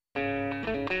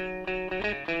Welcome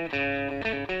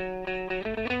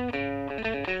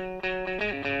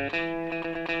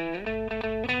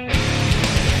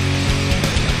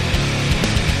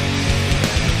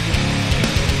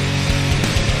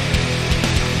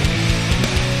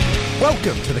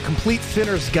to the Complete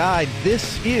Sinner's Guide.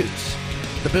 This is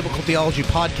the Biblical Theology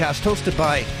Podcast hosted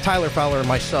by Tyler Fowler and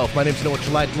myself. My name is Noah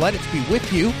Gillette. Delighted to be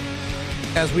with you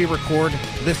as we record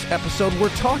this episode. We're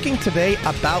talking today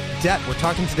about debt. We're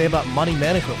talking today about money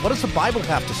management. What does the Bible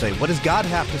have to say? What does God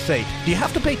have to say? Do you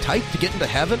have to pay tithe to get into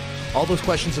heaven? All those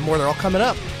questions and more, they're all coming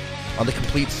up on the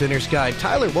Complete Sinner's Guide.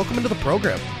 Tyler, welcome into the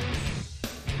program.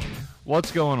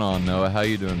 What's going on, Noah? How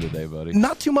you doing today, buddy?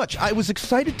 Not too much. I was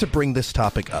excited to bring this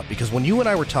topic up because when you and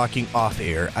I were talking off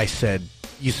air,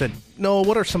 you said, no,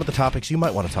 what are some of the topics you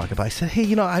might want to talk about? I said,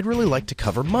 hey, I'd really like to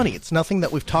cover money. It's nothing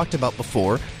that we've talked about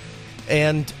before,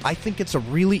 and I think it's a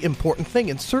really important thing,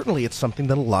 and certainly it's something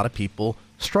that a lot of people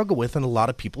struggle with and a lot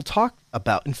of people talk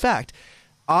about. In fact,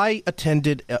 I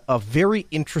attended a very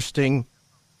interesting,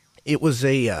 it was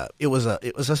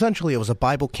essentially a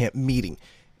Bible camp meeting.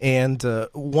 And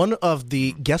one of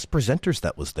the guest presenters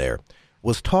that was there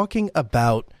was talking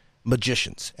about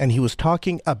magicians, and he was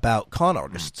talking about con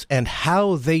artists and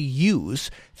how they use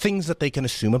things that they can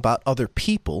assume about other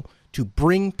people to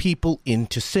bring people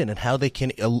into sin, and how they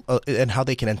can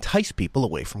entice people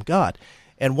away from God.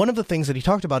 And one of the things that he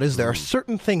talked about is there are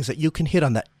certain things that you can hit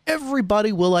on that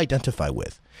everybody will identify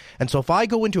with. And so if I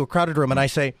go into a crowded room and I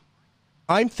say,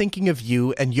 I'm thinking of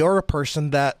you, and you're a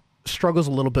person that struggles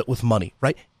a little bit with money,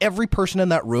 right? Every person in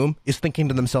that room is thinking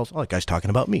to themselves, oh, that guy's talking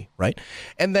about me, right?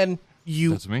 And then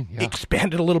you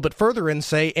expand it a little bit further and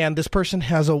say, and this person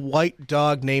has a white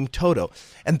dog named Toto.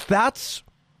 And that's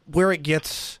where it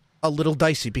gets a little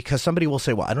dicey, because somebody will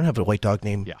say, well, I don't have a white dog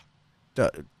named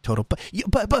Toto,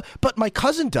 but my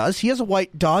cousin does. He has a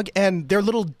white dog, and their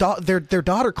little their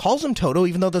daughter calls him Toto,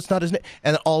 even though that's not his name.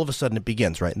 And then all of a sudden it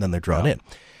begins, right? And then they're drawn in.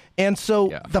 And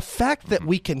so the fact that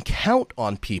we can count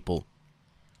on people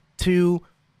to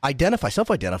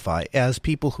self-identify as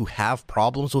people who have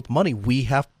problems with money, we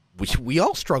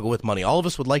all struggle with money. All of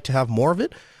us would like to have more of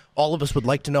it. All of us would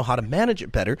like to know how to manage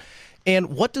it better.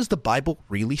 And what does the Bible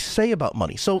really say about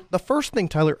money? So the first thing,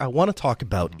 Tyler, I want to talk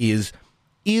about is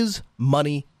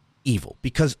money evil?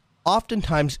 Because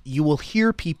oftentimes you will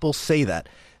hear people say that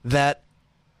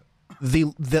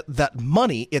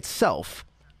money itself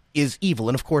is evil.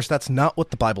 And of course, that's not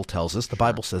what the Bible tells us. The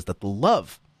Bible says that the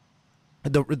love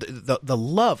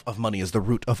of money is the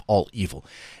root of all evil.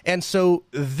 And so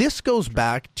this goes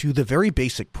back to the very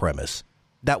basic premise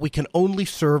that we can only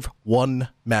serve one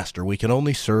master. We can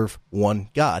only serve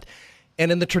one God.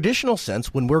 And in the traditional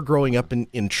sense, when we're growing up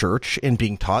in church and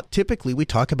being taught, typically we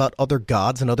talk about other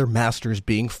gods and other masters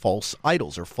being false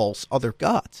idols or false other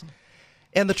gods.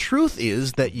 And the truth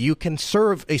is that you can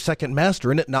serve a second master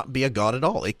and it not be a god at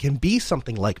all. It can be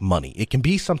something like money. It can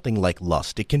be something like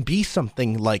lust. It can be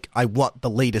something like, I want the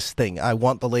latest thing. I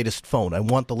want the latest phone. I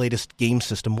want the latest game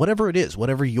system. Whatever it is,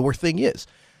 whatever your thing is,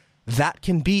 that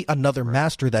can be another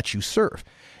master that you serve.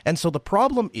 And so the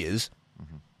problem is,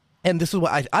 and this is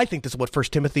what I think this is what 1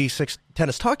 Timothy 6:10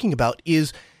 is talking about,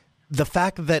 is the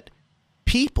fact that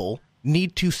people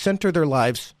need to center their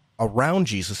lives around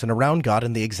Jesus and around God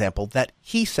and the example that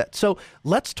he set. So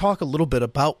let's talk a little bit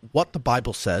about what the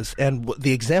Bible says and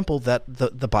the example that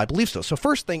the Bible leaves us. So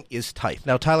first thing is tithe.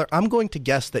 Now, Tyler, I'm going to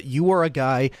guess that you are a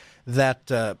guy that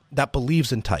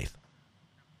believes in tithe.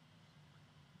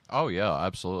 Oh, yeah,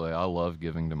 absolutely. I love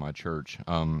giving to my church.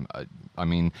 I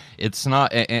mean, it's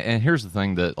not, and here's the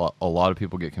thing that a lot of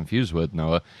people get confused with,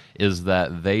 Noah, is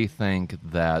that they think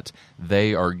that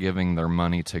they are giving their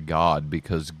money to God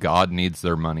because God needs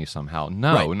their money somehow.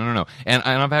 No. And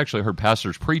I've actually heard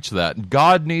pastors preach that.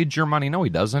 God needs your money. No, he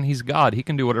doesn't. He's God. He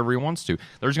can do whatever he wants to.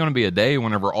 There's going to be a day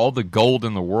whenever all the gold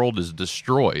in the world is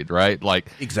destroyed, right? Like,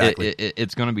 exactly.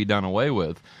 It's going to be done away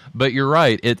with. But you're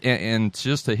right. And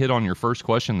just to hit on your first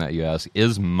question that you asked,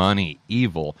 is money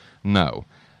evil? No.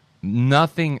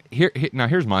 Nothing here. Now,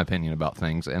 here's my opinion about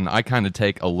things, and I kind of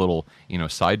take a little,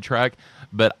 sidetrack,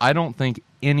 but I don't think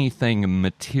anything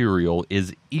material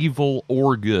is evil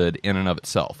or good in and of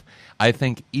itself. I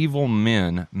think evil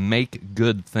men make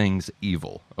good things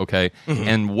evil, okay? Mm-hmm.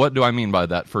 And what do I mean by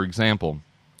that? For example,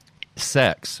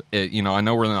 sex. I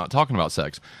know we're not talking about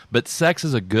sex, but sex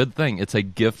is a good thing. It's a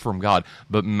gift from God,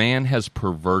 but man has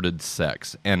perverted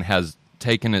sex and has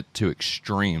taken it to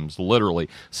extremes, literally,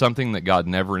 something that God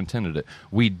never intended it.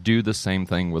 We do the same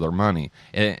thing with our money.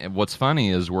 And what's funny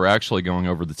is we're actually going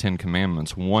over the 10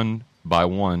 Commandments one by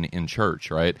one in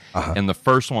church, right? Uh-huh. And the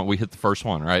first one, we hit the first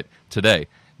one, right? Today,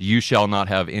 you shall not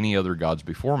have any other gods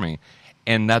before me.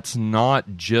 And that's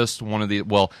not just one of the,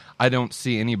 well, I don't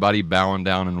see anybody bowing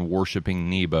down and worshiping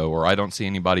Nebo, or I don't see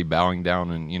anybody bowing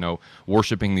down and,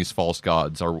 worshiping these false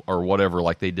gods or whatever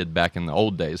like they did back in the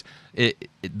old days.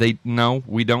 No,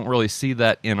 we don't really see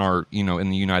that in our, in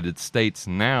the United States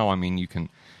now. I mean, you can,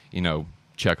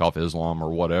 check off Islam or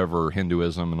whatever,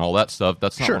 Hinduism and all that stuff.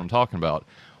 That's not Sure. what I'm talking about.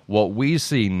 What we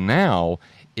see now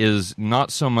is not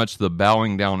so much the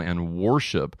bowing down and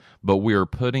worship, but we are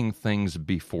putting things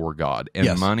before God. And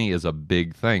Yes. money is a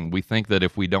big thing. We think that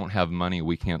if we don't have money,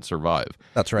 we can't survive.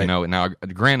 That's right. Now,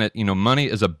 granted, money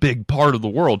is a big part of the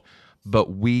world,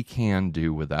 but we can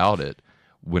do without it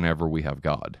whenever we have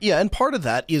God. Yeah, and part of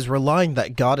that is relying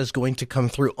that God is going to come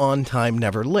through on time,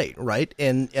 never late, right?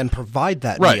 And provide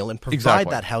that Right, meal and provide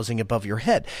exactly. that housing above your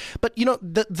head. But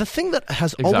the thing that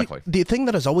has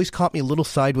Exactly. always caught me a little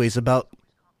sideways about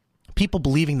people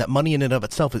believing that money in and of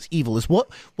itself is evil is what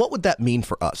would that mean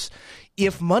for us?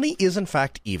 If money is in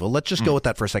fact evil, let's just go with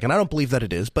that for a second. I don't believe that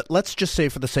it is, but let's just say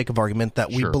for the sake of argument that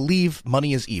we Sure. believe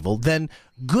money is evil, then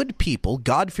good people,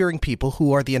 God-fearing people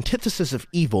who are the antithesis of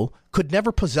evil could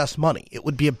never possess money. It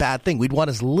would be a bad thing. We'd want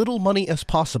as little money as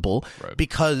possible Right.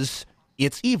 because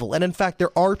it's evil. And in fact,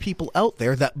 there are people out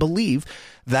there that believe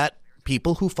that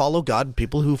people who follow God,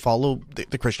 people who follow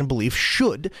the Christian belief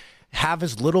should have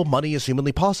as little money as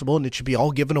humanly possible, and it should be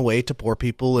all given away to poor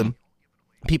people and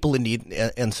people in need,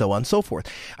 and so on and so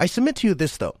forth. I submit to you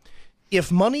this, though.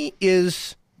 If money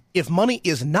is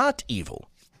not evil,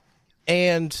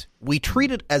 and we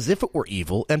treat it as if it were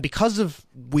evil, and because of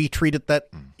we treat it that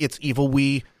it's evil,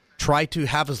 we try to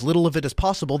have as little of it as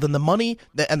possible, then the money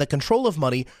and the control of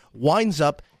money winds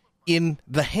up in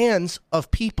the hands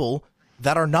of people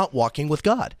that are not walking with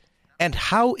God. And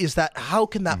how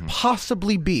can that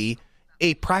possibly be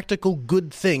a practical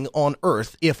good thing on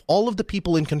earth if all of the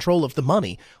people in control of the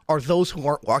money are those who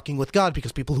aren't walking with God,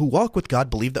 because people who walk with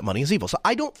God believe that money is evil? So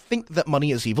I don't think that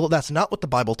money is evil. That's not what the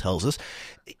Bible tells us.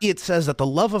 It says that the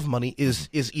love of money is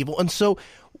evil. And so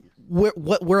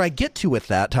where I get to with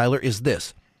that, Tyler, is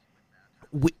this.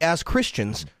 As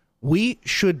Christians, we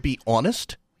should be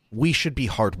honest, we should be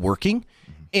hardworking,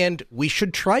 and we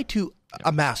should try to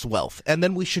amass wealth. And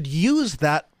then we should use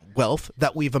that wealth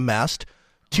that we've amassed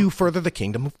to further the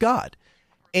kingdom of God.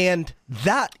 And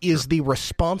that is the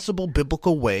responsible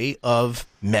biblical way of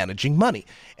managing money.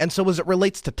 And so as it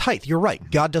relates to tithe, you're right.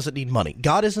 God doesn't need money.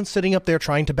 God isn't sitting up there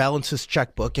trying to balance his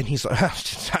checkbook, and he's like,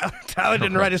 Tyler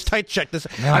didn't write his tithe check.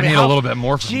 I need a little bit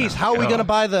more from Geez, that. how are we Yeah.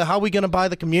 going to buy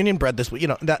the communion bread this week?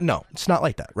 No, it's not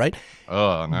like that, right?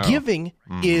 Oh, no. Giving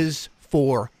is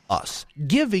for us.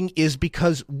 Giving is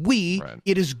because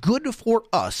it is good for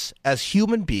us as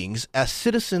human beings, as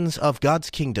citizens of God's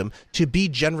kingdom, to be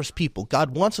generous people.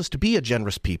 God wants us to be a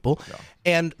generous people,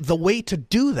 and the way to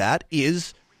do that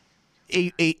is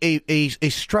a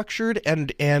structured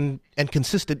and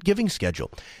consistent giving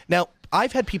schedule. Now,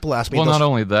 I've had people ask me, Well, not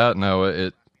only that,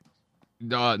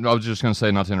 I was just going to say,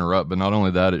 not to interrupt, but not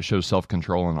only that, it shows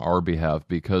self-control on our behalf,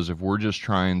 because if we're just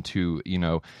trying to,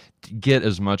 get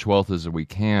as much wealth as we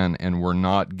can, and we're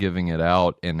not giving it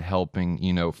out and helping,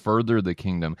 further the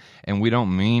kingdom, and we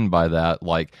don't mean by that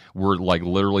like we're like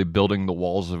literally building the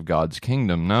walls of God's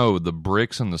kingdom. No, the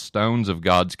bricks and the stones of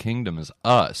God's kingdom is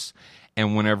us.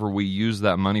 And whenever we use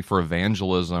that money for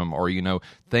evangelism or,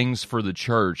 things for the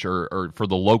church or for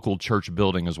the local church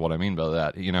building is what I mean by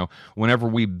that. Whenever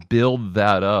we build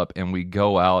that up and we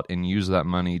go out and use that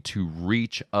money to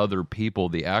reach other people,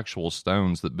 the actual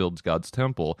stones that builds God's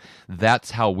temple,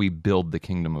 that's how we build the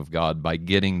kingdom of God, by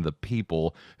getting the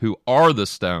people who are the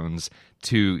stones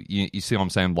to, you see what I'm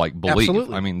saying, like believe.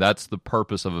 Absolutely. I mean, that's the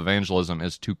purpose of evangelism,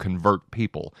 is to convert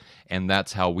people, and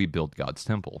that's how we build God's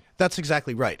temple. That's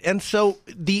exactly right. And so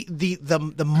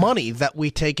the money that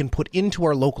we take and put into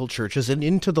our local churches and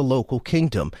into the local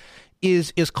kingdom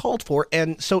is called for.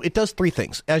 And so it does three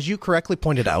things. As you correctly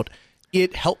pointed out,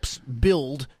 it helps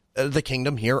build the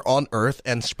kingdom here on earth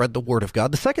and spread the word of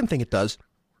God. The second thing it does,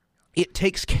 it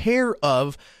takes care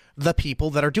of the people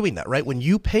that are doing that, right? When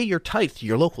you pay your tithe to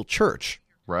your local church,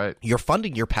 Right. you're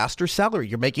funding your pastor's salary.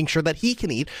 You're making sure that he can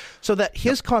eat, so that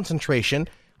his concentration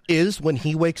is, when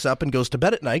he wakes up and goes to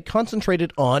bed at night,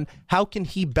 concentrated on how can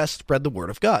he best spread the word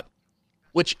of God.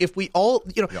 Which, if we all,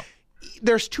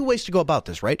 there's two ways to go about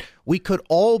this, right? We could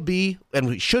all be, and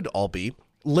we should all be,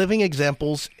 living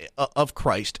examples of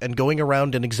Christ and going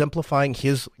around and exemplifying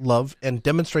his love and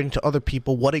demonstrating to other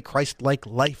people what a Christ-like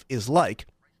life is like.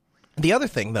 The other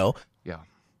thing, though,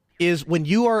 is when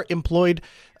you are employed,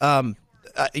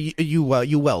 you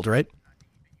weld, right?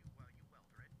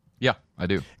 Yeah, I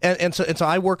do. And so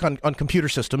I work on computer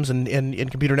systems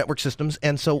and computer network systems,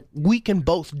 and so we can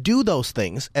both do those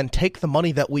things and take the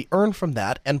money that we earn from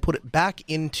that and put it back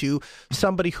into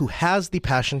somebody who has the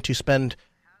passion to spend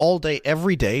all day,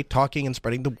 every day, talking and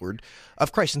spreading the word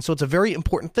of Christ. And so it's a very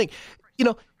important thing. You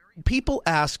know, people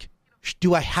ask,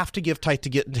 do I have to give tithe to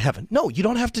get into heaven? No, you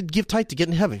don't have to give tithe to get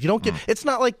into heaven. If you don't get, it's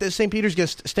not like the St. Peter's going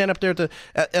to stand up there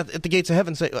at the gates of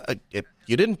heaven and say,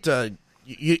 you didn't,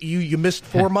 you missed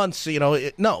 4 months. You know,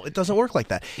 no, it doesn't work like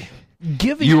that.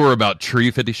 Giving, you were about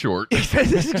tree 50 short. That's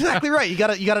exactly right. You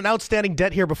got an outstanding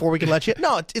debt here before we can let you.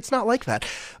 No, it's not like that.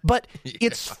 But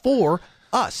it's for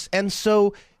us, and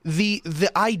so the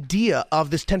idea of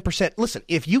this 10%. Listen,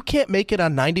 if you can't make it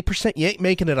on 90%, you ain't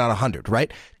making it on 100.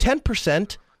 Right?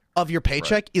 10% of your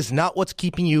paycheck is not what's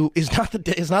keeping you. Is not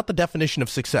the definition of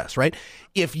success. Right?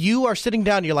 If you are sitting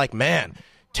down, you're like, man,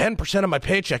 10% of my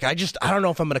paycheck. I don't know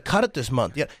if I'm going to cut it this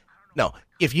month. Yeah. No,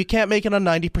 if you can't make it on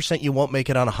 90%, you won't make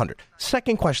it on 100.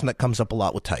 Second question that comes up a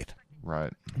lot with tithe.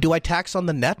 Right. Do I tax on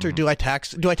the net, or do I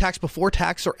tax before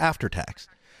tax or after tax?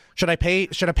 Should I pay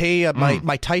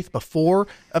my tithe before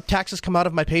taxes come out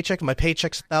of my paycheck? And my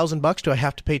paycheck's $1,000. Do I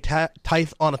have to pay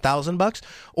tithe on $1,000,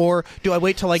 or do I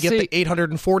wait till I get the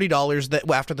 $840 that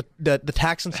after the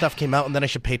tax and stuff came out, and then I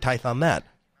should pay tithe on that?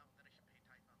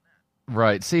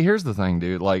 Right. See, here's the thing,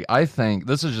 dude. Like, I think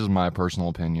this is just my personal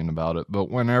opinion about it, but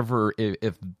whenever,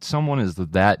 if someone is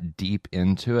that deep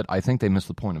into it, I think they miss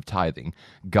the point of tithing.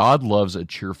 God loves a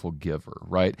cheerful giver,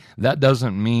 right? That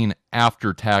doesn't mean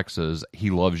after taxes,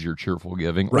 he loves your cheerful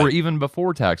giving, or even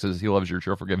before taxes, he loves your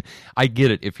cheerful giving. I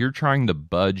get it. If you're trying to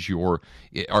budget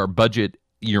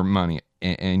your money,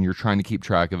 and you're trying to keep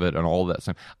track of it and all that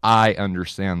stuff, I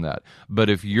understand that. But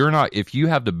if you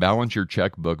have to balance your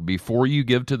checkbook before you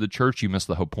give to the church, you miss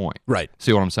the whole point. Right.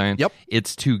 See what I'm saying? Yep.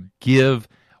 It's to give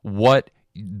what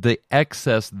the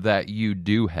excess that you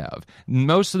do have.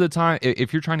 Most of the time,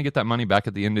 if you're trying to get that money back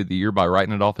at the end of the year by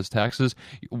writing it off as taxes,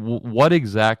 what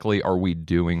exactly are we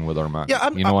doing with our money? Yeah,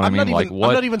 you know what I mean?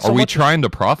 Are we trying to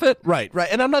profit? Right.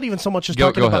 And I'm not even so much as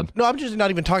talking about. Ahead. No, I'm just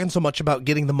not even talking so much about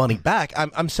getting the money back.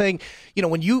 I'm saying, you know,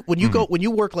 when you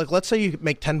work, like, let's say you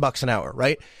make $10 an hour,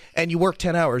 right? And you work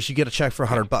 10 hours, you get a check for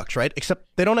 $100, right? Except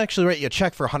they don't actually write you a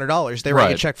check for $100. They write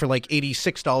you a check for like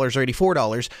 $86 or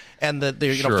 $84, and the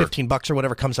 $15 or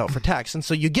whatever comes out for tax. And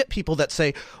so you get people that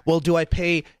say, well, do I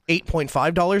pay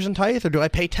 $8.5 in tithe, or do I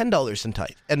pay $10 in tithe?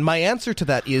 And my answer to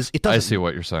that is, it doesn't. I see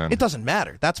what you're saying. It doesn't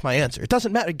matter. That's my answer. It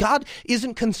doesn't matter. God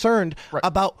isn't concerned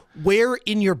about where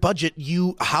in your budget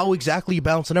how exactly you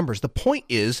balance the numbers. The point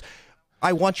is,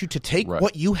 I want you to take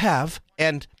what you have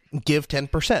and give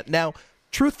 10%. Now,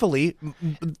 truthfully,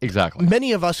 exactly,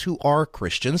 many of us who are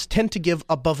Christians tend to give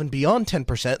above and beyond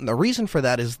 10%, and the reason for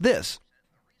that is this.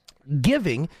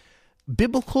 Giving,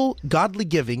 biblical, godly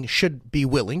giving, should be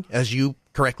willing, as you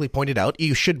correctly pointed out.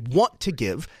 You should want to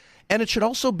give, and it should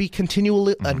also be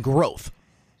continual and growth.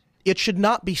 It should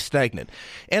not be stagnant.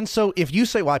 And so if you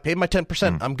say, well, I paid my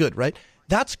 10%, I'm good, right?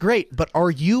 That's great, but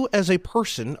are you as a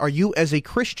person, are you as a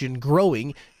Christian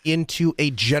growing into a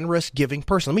generous giving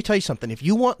person? Let me tell you something. If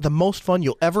you want the most fun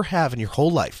you'll ever have in your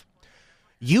whole life,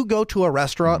 you go to a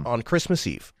restaurant on Christmas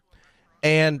Eve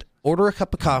and order a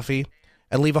cup of coffee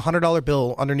and leave a $100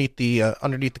 bill underneath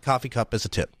the coffee cup as a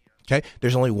tip. Okay?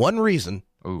 There's only one reason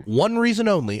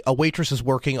only a waitress is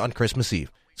working on Christmas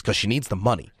Eve. It's because she needs the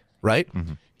money, right?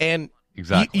 Mm-hmm. And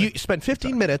exactly. You spend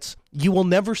 15 minutes, you will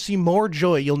never see more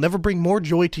joy. You'll never bring more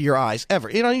joy to your eyes, ever.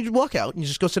 You know, you walk out and you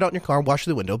just go sit out in your car and watch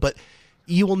the window, but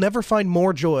you will never find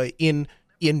more joy in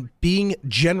being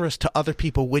generous to other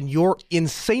people when you're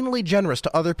insanely generous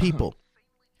to other people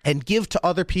and give to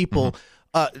other people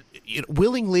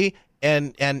willingly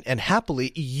and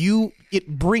happily. It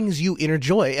brings you inner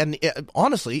joy. And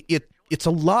honestly, it's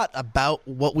a lot about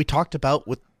what we talked about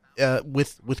with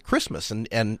Christmas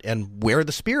and where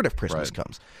the spirit of Christmas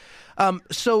comes.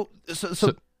 So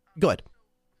go ahead.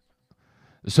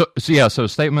 So a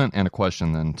statement and a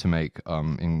question then to make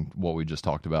in what we just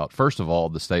talked about. First of all,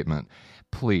 the statement,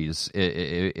 please,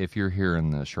 if you're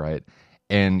hearing this, right,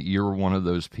 and you're one of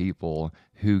those people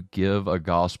who give a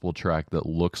gospel tract that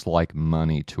looks like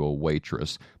money to a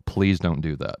waitress, please don't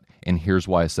do that. And here's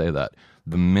why I say that.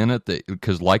 The minute that,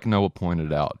 because like Noah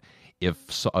pointed out,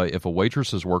 if a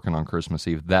waitress is working on Christmas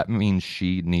Eve, that means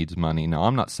she needs money. Now,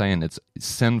 I'm not saying it's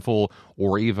sinful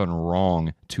or even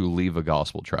wrong to leave a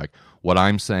gospel tract. What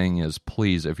I'm saying is,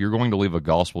 please, if you're going to leave a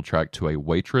gospel tract to a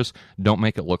waitress, don't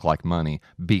make it look like money,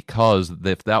 because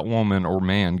if that woman or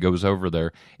man goes over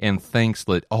there and thinks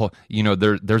that,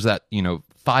 there's that,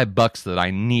 $5 that I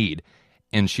need,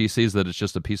 and she sees that it's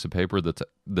just a piece of paper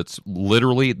that's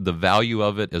literally the value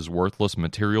of it is worthless,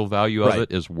 material value of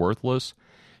it is worthless,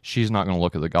 she's not going to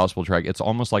look at the gospel tract. It's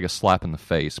almost like a slap in the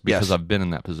face because I've been in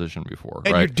that position before.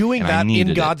 And right? you're doing that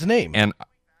in God's name. And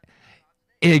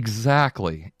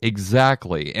exactly.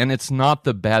 And it's not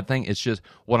the bad thing. It's just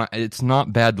it's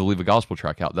not bad to leave a gospel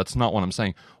tract out. That's not what I'm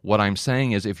saying. What I'm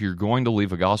saying is if you're going to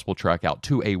leave a gospel tract out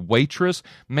to a waitress,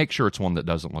 make sure it's one that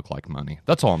doesn't look like money.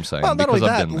 That's all I'm saying. Well, not only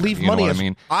that, leave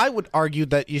money. I would argue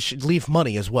that you should leave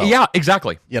money as well. Yeah,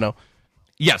 exactly.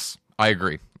 Yes, I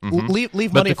agree. Mm-hmm. Leave money.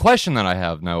 But the question that I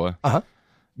have, Noah.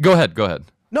 Go ahead.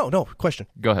 No, question.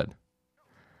 Go ahead.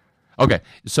 Okay,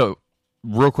 so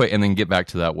real quick, and then get back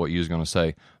to that, what you was going to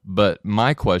say. But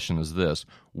my question is this: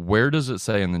 where does it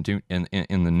say in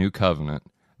the new covenant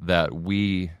that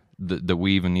we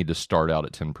even need to start out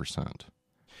at 10%?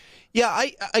 Yeah,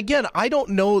 I don't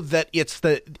know that it's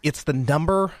the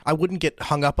number. I wouldn't get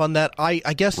hung up on that.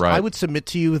 I guess I would submit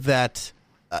to you that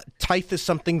tithe is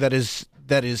something that is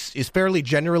fairly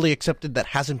generally accepted, that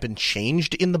hasn't been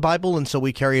changed in the Bible, and so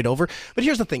we carry it over. But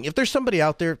here's the thing: if there's somebody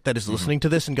out there that is listening to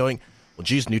this and going, well,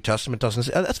 geez, New Testament doesn't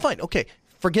say, that's fine. Okay,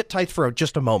 forget tithe for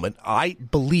just a moment. I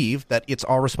believe that it's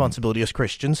our responsibility as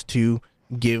Christians to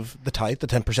give the tithe, the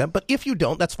 10%. But if you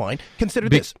don't, that's fine. Consider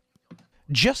this.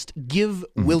 Just give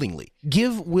willingly.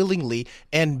 Give willingly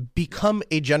and become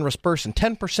a generous person.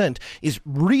 10% is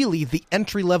really the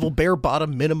entry-level,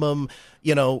 bare-bottom, minimum,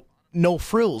 no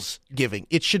frills giving.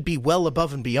 It should be well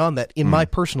above and beyond that, in my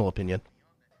personal opinion.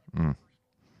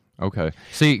 Okay.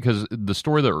 See, because the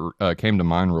story that came to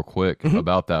mind real quick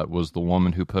about that was the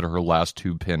woman who put her last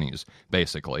 2 pennies,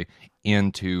 basically,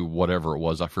 into whatever it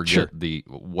was. I forget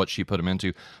what she put them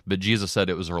into, but Jesus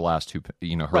said it was her last 2,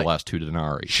 last 2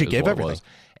 denarii. She gave everything.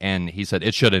 And he said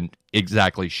it shouldn't,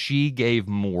 exactly. She gave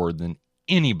more than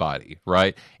anybody,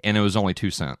 right? And it was only 2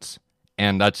 cents.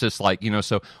 And that's just like,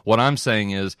 so what I'm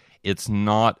saying is it's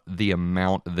not the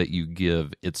amount that you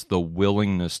give, it's the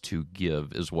willingness to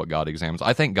give is what God examines.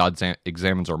 I think God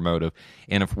examines our motive.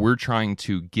 And if we're trying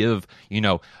to give,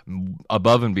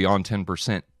 above and beyond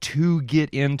 10% to get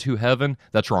into heaven,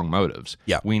 that's wrong motives.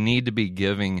 Yeah. We need to be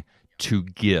giving to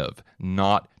give,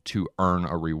 not to earn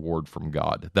a reward from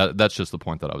God. That's just the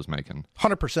point that I was making.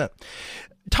 100%.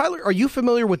 Tyler, are you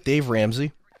familiar with Dave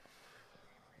Ramsey?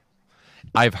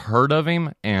 I've heard of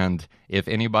him, and if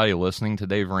anybody listening to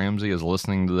Dave Ramsey is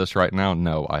listening to this right now,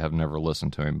 no, I have never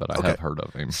listened to him, but I have heard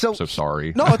of him. So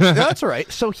sorry. No, that's all right.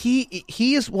 So he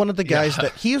is one of the guys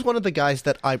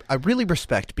that I really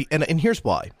respect, and here's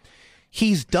why.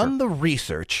 He's done the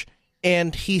research,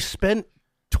 and he spent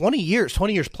 20 years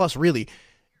plus really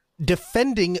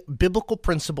defending biblical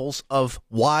principles of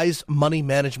wise money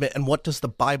management and what does the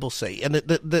Bible say. And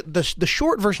the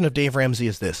short version of Dave Ramsey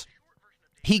is this.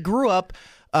 He grew up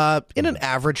in an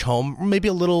average home, maybe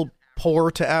a little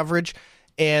poor to average,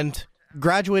 and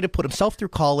graduated, put himself through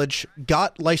college,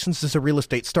 got licensed as a real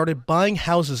estate, started buying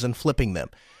houses and flipping them,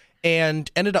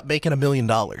 and ended up making $1 million.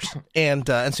 And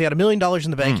so he had $1 million in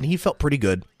the bank, and he felt pretty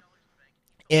good.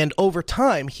 And over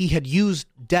time, he had used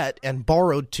debt and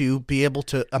borrowed to be able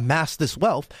to amass this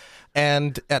wealth.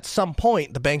 And at some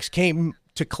point, the banks came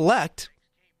to collect.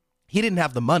 He didn't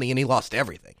have the money, and he lost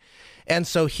everything. And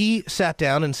so he sat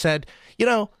down and said,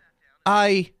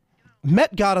 I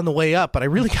met God on the way up, but I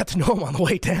really got to know him on the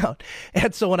way down.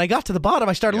 And so when I got to the bottom,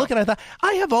 I started looking, I thought,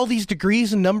 I have all these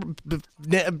degrees and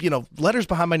letters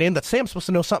behind my name that say I'm supposed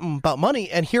to know something about money,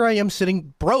 and here I am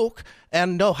sitting broke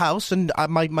and no house, and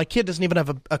my kid doesn't even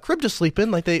have a crib to sleep in.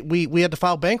 Like we had to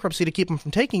file bankruptcy to keep him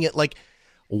from taking it. Like,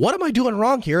 what am I doing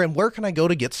wrong here, and where can I go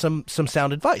to get some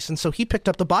sound advice? And so he picked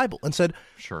up the Bible and said,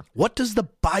 sure, what does the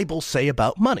Bible say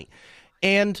about money?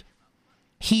 And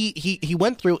he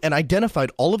went through and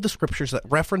identified all of the scriptures that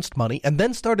referenced money and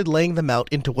then started laying them out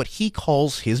into what he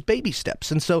calls his baby steps.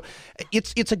 And so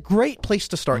it's a great place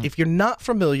to start. If you're not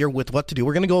familiar with what to do,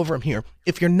 we're going to go over them here.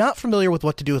 If you're not familiar with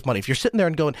what to do with money, if you're sitting there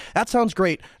and going, that sounds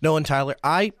great, Noah and Tyler,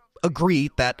 I agree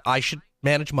that I should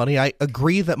manage money. I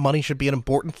agree that money should be an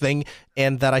important thing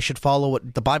and that I should follow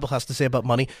what the Bible has to say about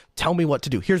money. Tell me what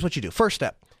to do. Here's what you do. First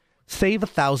step, save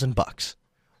 $1,000.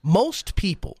 Most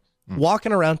people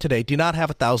walking around today do not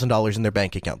have $1,000 in their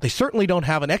bank account. They certainly don't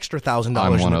have an extra $1,000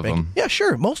 in their bank. Yeah,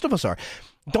 sure. Most of us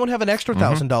don't have an extra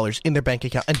 $1,000 in their bank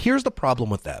account. And here's the problem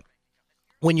with that.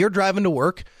 When you're driving to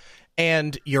work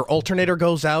and your alternator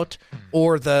goes out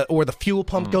or the fuel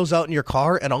pump goes out in your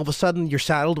car, and all of a sudden you're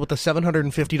saddled with a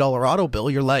 $750 auto bill,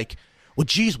 you're like, well,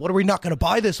 geez, what are we not going to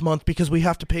buy this month because we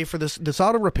have to pay for this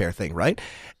auto repair thing, right?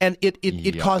 And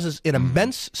it causes an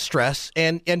immense stress,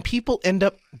 and people end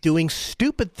up doing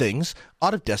stupid things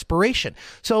out of desperation.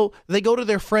 So they go to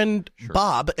their friend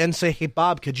Bob and say, hey,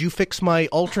 Bob, could you fix my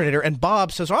alternator? And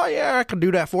Bob says, oh, yeah, I can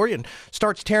do that for you, and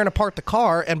starts tearing apart the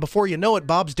car. And before you know it,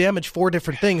 Bob's damaged 4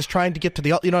 different things trying to get to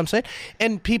the, you know what I'm saying?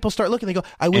 And people start looking, they go,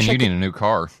 I wish and you need a new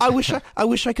car. I wish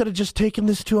I could have just taken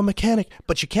this to a mechanic.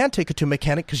 But you can't take it to a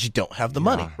mechanic because you don't have the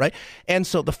money, right? And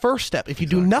so the first step, if you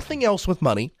do nothing else with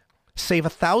money, save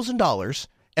 $1,000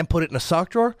 and put it in a sock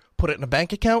drawer, put it in a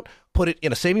bank account, put it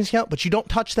in a savings account, but you don't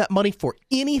touch that money for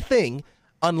anything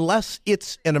unless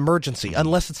it's an emergency,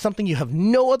 unless it's something you have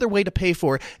no other way to pay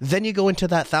for. Then you go into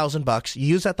that $1,000, you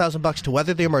use that $1,000 to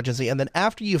weather the emergency, and then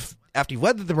after you've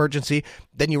weathered the emergency,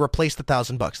 then you replace the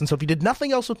 $1,000. And so if you did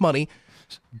nothing else with money,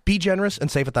 be generous and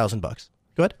save $1,000.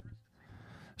 Go ahead.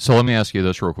 So let me ask you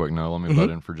this real quick. No, let me butt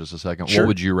in for just a second. Sure. What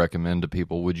would you recommend to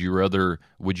people? Would you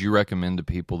recommend to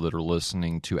people that are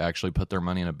listening to actually put their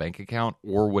money in a bank account,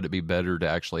 or would it be better to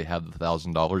actually have the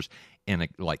 $1,000 in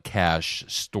like cash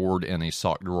stored in a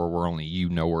sock drawer where only you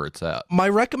know where it's at? My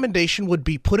recommendation would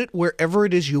be put it wherever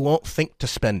it is you won't think to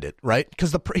spend it, right?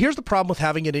 Because here's the problem with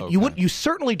having it. You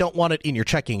certainly don't want it in your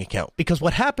checking account, because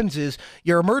what happens is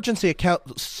your emergency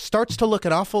account starts to look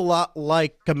an awful lot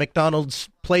like a McDonald's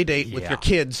play date with your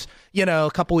kids,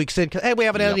 a couple weeks in. Hey, we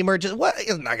haven't had any emergency. What?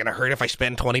 It's not going to hurt if I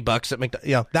spend $20 at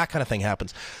McDonald's. That kind of thing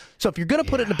happens. So if you're going to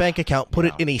put it in a bank account, put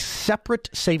it in a separate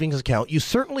savings account. You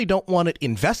certainly don't want it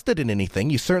invested in anything.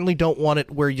 You certainly don't want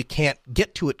it where you can't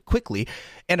get to it quickly.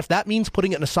 And if that means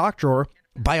putting it in a sock drawer,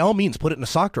 by all means, put it in a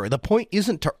sock drawer. The point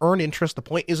isn't to earn interest. The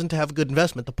point isn't to have a good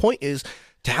investment. The point is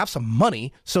to have some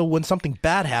money so when something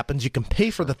bad happens, you can pay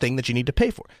for the thing that you need to pay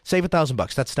for. Save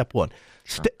 $1,000. That's step one.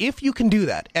 Sure. If you can do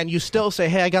that and you still say,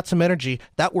 hey, I got some energy,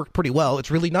 that worked pretty well.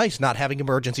 It's really nice not having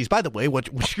emergencies. By the way, what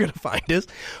you're going to find is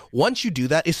once you do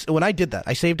that, when I did that,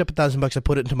 I saved up $1,000. I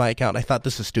put it into my account. I thought,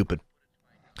 this is stupid.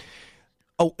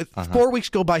 4 weeks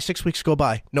go by, 6 weeks go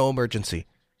by, no emergency.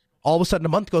 All of a sudden, a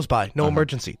month goes by, no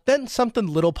emergency. Then something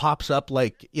little pops up,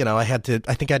 like, I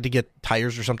think I had to get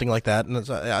tires or something like that.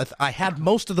 And I had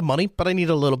most of the money, but I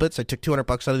needed a little bit, so I took $200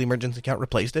 out of the emergency account,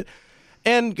 replaced it.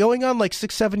 And going on like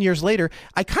 6-7 years later,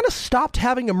 I kind of stopped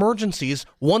having emergencies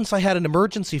once I had an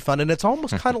emergency fund. And it's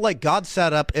almost kind of like God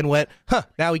sat up and went,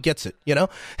 now he gets it,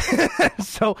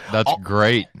 So that's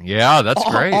great. Yeah, that's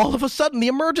great. All of a sudden, the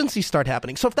emergencies start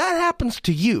happening. So if that happens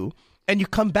to you, and you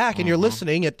come back and you're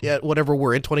listening at whatever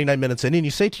we're in, 29 minutes in, and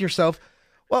you say to yourself,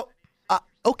 well,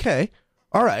 okay,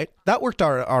 all right, that worked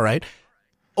all right.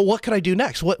 What could I do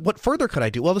next? What further could I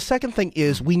do? Well, the second thing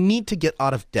is we need to get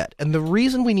out of debt. And the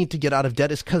reason we need to get out of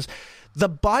debt is because the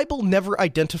Bible never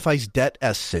identifies debt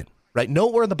as sin, right?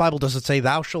 Nowhere in the Bible does it say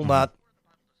thou shalt not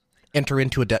enter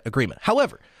into a debt agreement.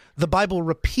 However, the Bible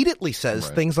repeatedly says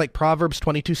things like Proverbs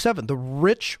 22:7, the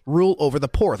rich rule over the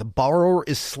poor, the borrower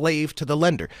is slave to the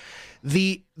lender.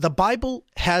 The Bible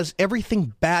has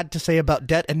everything bad to say about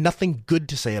debt and nothing good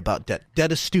to say about debt.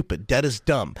 Debt is stupid. Debt is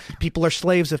dumb. People are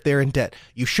slaves if they're in debt.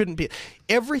 You shouldn't be.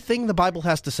 Everything the Bible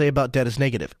has to say about debt is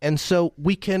negative. And so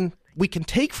we can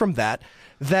take from that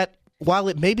while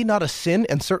it may be not a sin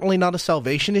and certainly not a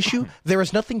salvation issue, there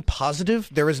is nothing positive,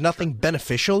 there is nothing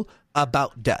beneficial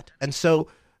about debt. And so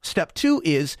step 2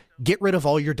 is get rid of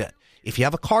all your debt. If you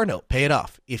have a car note, pay it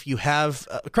off. If you have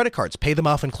credit cards, pay them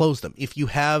off and close them. If you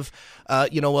have,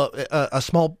 a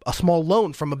small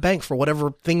loan from a bank for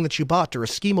whatever thing that you bought or a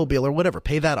ski mobile or whatever,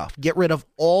 pay that off. Get rid of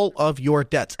all of your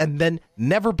debts and then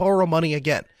never borrow money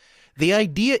again. The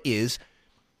idea is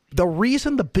the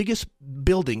reason the biggest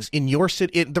buildings in your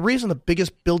city, the reason the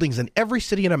biggest buildings in every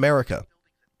city in America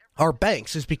are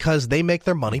banks is because they make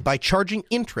their money by charging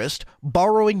interest,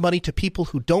 borrowing money to people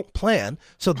who don't plan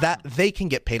so that they can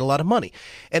get paid a lot of money.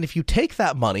 And if you take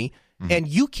that money and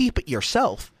you keep it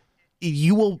yourself,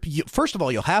 first of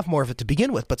all, you'll have more of it to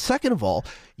begin with. But second of all,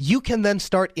 you can then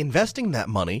start investing that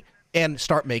money and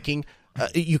start making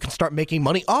you can start making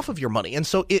money off of your money. And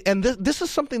so this is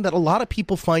something that a lot of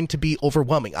people find to be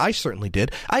overwhelming. I certainly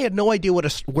did. I had no idea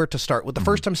where to start. The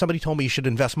first time somebody told me you should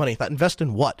invest money, I thought, invest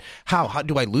in what? How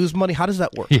do I lose money? How does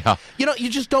that work? Yeah. You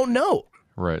just don't know.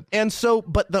 Right. And so,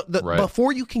 but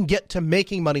before you can get to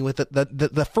making money with it,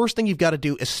 the first thing you've got to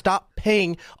do is stop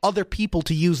paying other people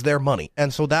to use their money.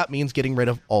 And so that means getting rid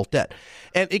of all debt.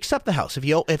 And except the house. If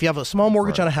you have a small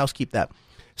mortgage on a house, keep that.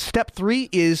 Step 3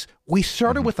 is we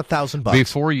started with $1,000.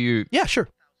 Before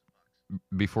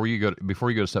you go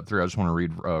to step 3, I just want to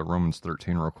read Romans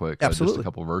 13 real quick. Absolutely. Just a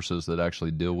couple of verses that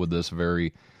actually deal with this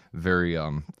very, very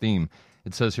theme.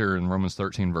 It says here in Romans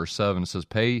 13 verse 7, it says,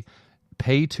 Pay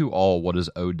Pay to all what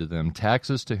is owed to them,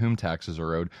 taxes to whom taxes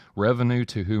are owed, revenue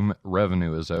to whom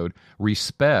revenue is owed,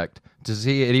 respect, to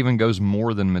see it even goes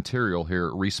more than material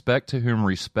here, respect to whom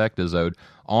respect is owed,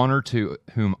 honor to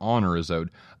whom honor is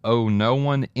owed. Owe no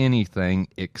one anything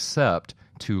except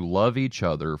to love each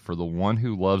other, for the one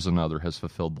who loves another has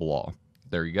fulfilled the law.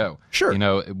 There you go. Sure.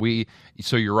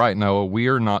 So you're right, Noah, we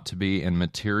are not to be in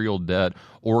material debt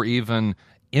or even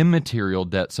immaterial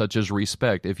debt such as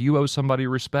respect. If you owe somebody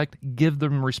respect, give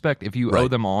them respect. If you owe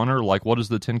them honor, like what does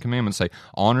the Ten Commandments say?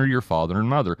 Honor your father and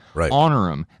mother. Right. Honor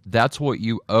them. That's what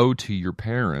you owe to your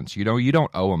parents. You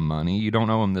don't owe them money. You don't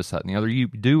owe them this, that, and the other. You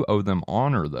do owe them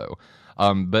honor, though.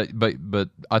 But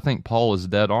I think Paul is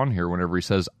dead on here whenever he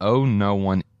says, owe no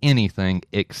one anything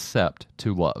except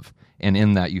to love. And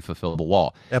in that you fulfill the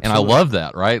law. Absolutely. And I love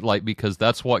that, right? Like, because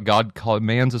that's what God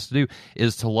commands us to do,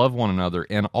 is to love one another.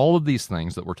 And all of these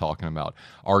things that we're talking about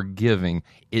are giving.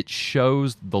 It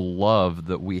shows the love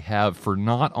that we have for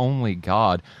not only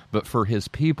God, but for his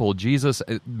people. Jesus,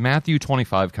 Matthew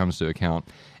 25 comes to account.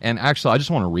 And actually, I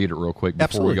just want to read it real quick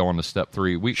before we go on to step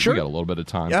 3. We got a little bit of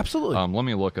time. Absolutely. Let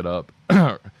me look it up.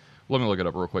 Let me look it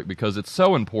up real quick because it's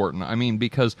so important. I mean,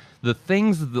 because the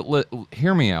things that...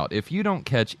 hear me out. If you don't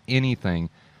catch anything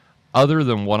other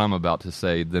than what I'm about to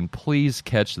say, then please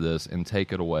catch this and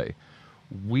take it away.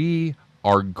 We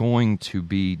are going to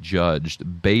be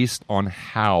judged based on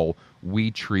how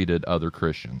we treated other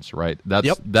Christians, right?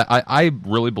 I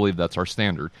really believe that's our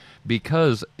standard.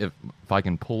 Because if I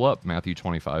can pull up Matthew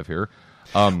 25 here...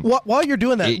 while you're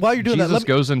doing that, Jesus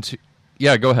goes into...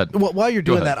 Yeah, go ahead. Well, while you're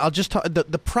doing that, I'll just talk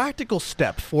the practical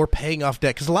step for paying off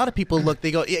debt. Because a lot of people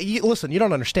they go, listen, you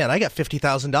don't understand. I got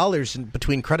 $50,000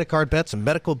 between credit card bets and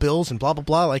medical bills and blah, blah,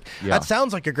 blah. Like, that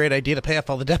sounds like a great idea to pay off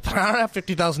all the debt, but I don't have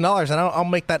 $50,000 and I'll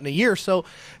make that in a year. So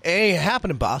it ain't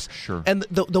happening, boss. Sure. And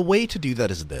the way to do that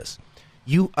is this.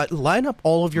 You line up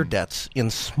all of your debts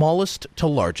in smallest to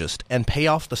largest and pay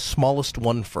off the smallest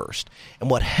one first.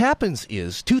 And what happens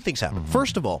is 2 things happen.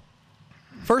 First of all,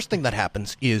 first thing that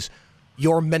happens is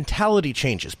your mentality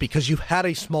changes because you had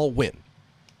a small win.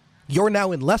 You're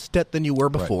now in less debt than you were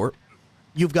before. Right.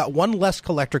 You've got one less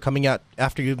collector coming out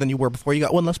after you than you were before. You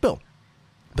got one less bill.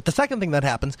 But the second thing that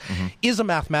happens is a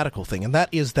mathematical thing, and that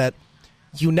is that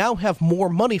you now have more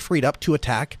money freed up to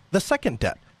attack the second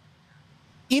debt.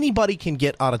 Anybody can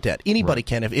get out of debt. Anybody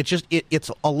can. If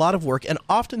it's a lot of work, and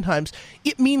oftentimes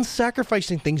it means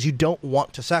sacrificing things you don't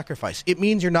want to sacrifice. It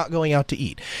means you're not going out to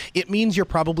eat. It means you're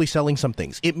probably selling some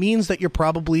things. It means that you're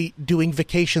probably doing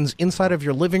vacations inside of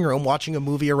your living room, watching a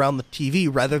movie around the TV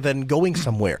rather than going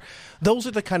somewhere. Those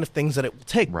are the kind of things that it will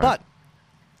take. Right. But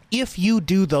if you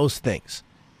do those things,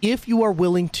 if you are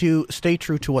willing to stay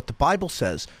true to what the Bible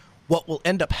says, what will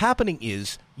end up happening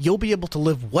is you'll be able to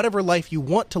live whatever life you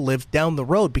want to live down the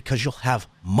road because you'll have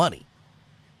money.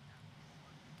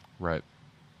 Right.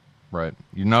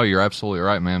 You're absolutely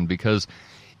right, man, because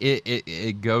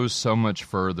it goes so much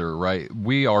further, right?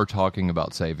 We are talking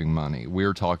about saving money.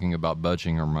 We're talking about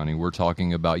budgeting our money. We're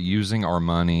talking about using our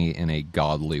money in a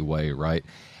godly way, right?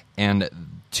 And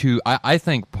I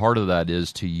think part of that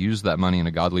is to use that money in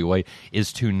a godly way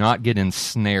is to not get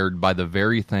ensnared by the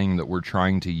very thing that we're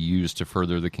trying to use to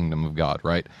further the kingdom of God,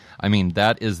 right? I mean,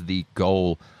 that is the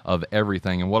goal of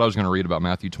everything. And what I was going to read about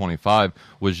Matthew 25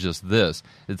 was just this.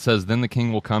 It says, then the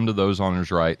king will come to those on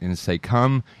his right and say,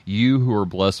 come, you who are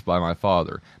blessed by my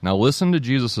Father. Now listen to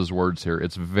Jesus' words here.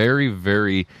 It's very,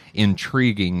 very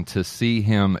intriguing to see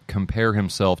him compare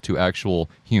himself to actual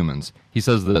humans. He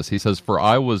says this, he says, for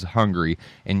I was hungry,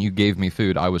 and you gave me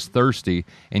food. I was thirsty,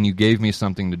 and you gave me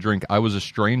something to drink. I was a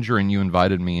stranger, and you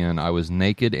invited me in. I was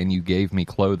naked, and you gave me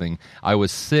clothing. I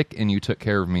was sick, and you took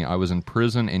care of me. I was in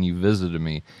prison, and you visited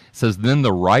me. It says, then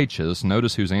the righteous,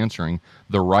 notice who's answering,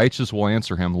 the righteous will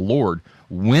answer him, Lord,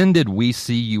 when did we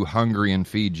see you hungry and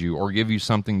feed you, or give you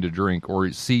something to drink, or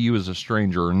see you as a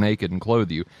stranger, or naked and clothe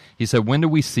you? He said, when did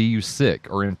we see you sick,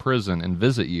 or in prison, and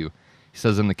visit you? He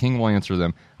says, and the king will answer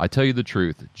them, I tell you the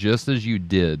truth, just as you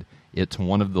did it to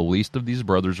one of the least of these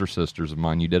brothers or sisters of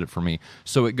mine, you did it for me.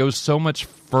 So it goes so much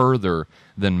further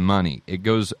than money. It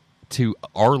goes to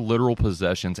our literal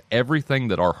possessions, everything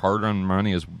that our hard-earned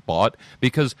money is bought.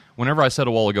 Because whenever I said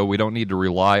a while ago, we don't need to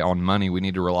rely on money, we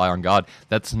need to rely on God,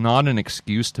 that's not an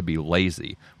excuse to be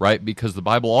lazy, right? Because the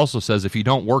Bible also says if you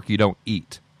don't work, you don't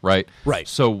eat. Right?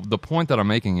 So the point that I'm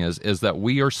making is that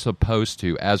we are supposed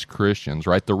to, as Christians,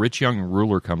 right? The rich young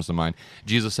ruler comes to mind.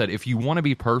 Jesus said, if you want to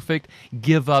be perfect,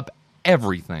 give up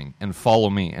everything and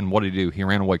follow me. And what did he do? He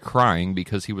ran away crying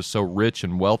because he was so rich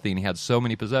and wealthy and he had so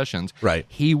many possessions. Right.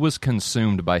 He was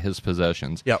consumed by his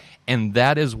possessions. Yep. And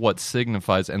that is what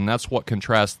signifies, and that's what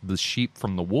contrasts the sheep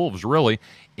from the wolves, really,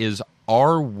 is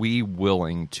are we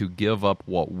willing to give up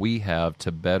what we have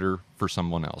to better for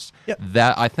someone else? Yeah.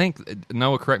 That, I think,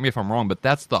 Noah, correct me if I'm wrong, but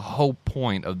that's the whole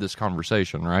point of this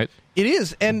conversation, right? It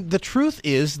is, and the truth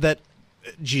is that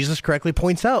Jesus correctly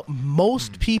points out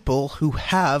most people who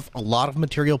have a lot of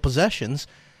material possessions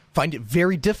find it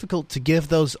very difficult to give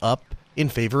those up in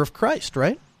favor of Christ,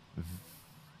 right?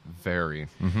 Very.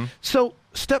 Mm-hmm. So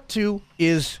step 2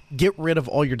 is get rid of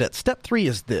all your debt. Step 3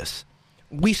 is this.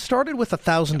 We started with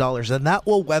 $1,000, and that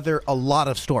will weather a lot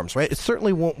of storms, right? It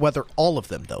certainly won't weather all of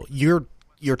them, though. Your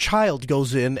child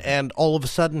goes in and all of a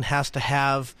sudden has to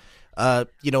have, a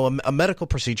medical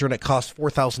procedure, and it costs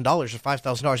 $4,000 or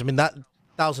 $5,000. I mean, that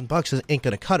 $1,000 ain't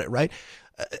going to cut it, right?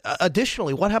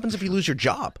 Additionally, what happens if you lose your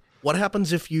job? What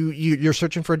happens if you're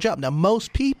searching for a job? Now,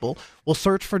 most people will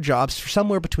search for jobs for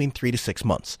somewhere between 3 to 6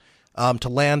 months to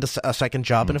land a second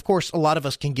job. And, of course, a lot of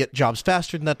us can get jobs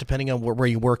faster than that depending on where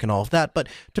you work and all of that. But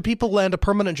to people land a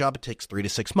permanent job, it takes 3 to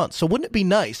 6 months. So wouldn't it be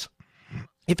nice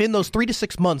if in those 3 to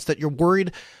 6 months that you're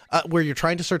worried where you're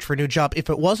trying to search for a new job,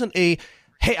 if it wasn't hey,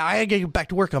 I got to get back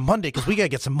to work on Monday because we got to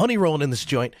get some money rolling in this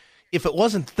joint. If it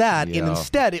wasn't that, and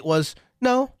instead it was,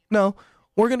 no,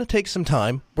 we're going to take some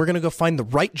time. We're going to go find the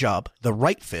right job, the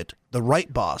right fit, the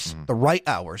right boss, the right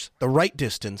hours, the right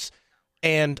distance,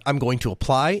 and I'm going to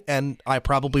apply, and I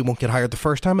probably won't get hired the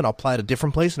first time, and I'll apply at a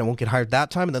different place, and I won't get hired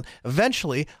that time, and then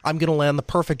eventually I'm going to land the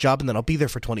perfect job, and then I'll be there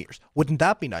for 20 years. Wouldn't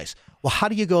that be nice? Well, how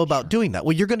do you go about doing that?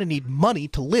 Well, you're going to need money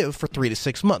to live for 3 to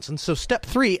 6 months. And so step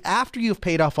 3, after you've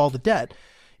paid off all the debt,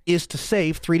 is to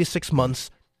save 3 to 6 months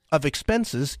of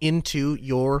expenses into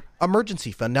your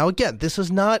emergency fund. Now, again, this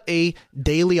is not a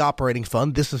daily operating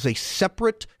fund. This is a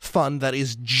separate fund that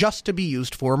is just to be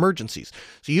used for emergencies.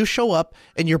 So you show up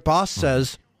and your boss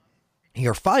says,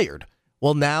 you're fired.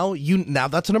 Well, now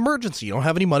that's an emergency. You don't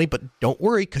have any money, but don't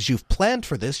worry because you've planned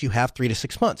for this. You have 3 to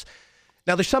 6 months.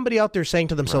 Now, there's somebody out there saying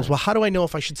to themselves, well, how do I know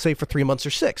if I should save for 3 months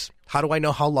or 6? How do I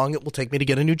know how long it will take me to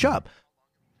get a new job?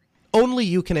 Only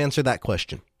you can answer that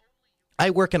question. I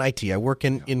work in IT. I work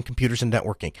in computers and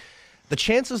networking. The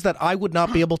chances that I would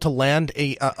not be able to land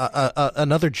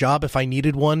another job if I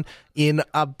needed one in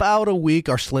about a week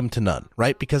are slim to none,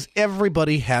 right? Because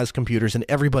everybody has computers and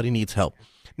everybody needs help.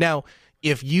 Now,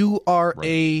 if you are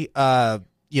a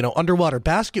underwater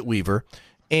basket weaver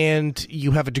and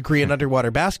you have a degree in underwater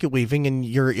basket weaving and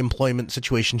your employment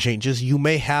situation changes, you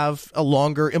may have a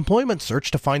longer employment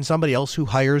search to find somebody else who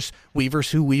hires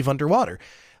weavers who weave underwater.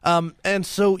 And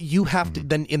so you have to,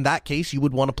 then in that case, you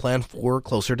would want to plan for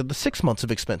closer to the 6 months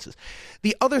of expenses.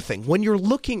 The other thing, when you're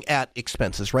looking at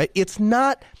expenses, right, it's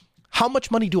not how much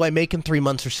money do I make in 3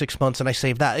 months or 6 months and I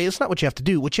save that. It's not what you have to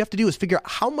do. What you have to do is figure out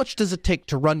how much does it take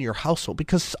to run your household?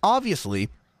 Because obviously,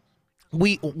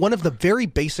 one of the very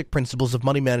basic principles of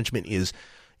money management is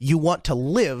you want to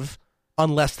live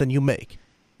on less than you make.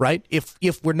 Right?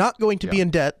 If we're not going to be in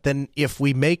debt, then if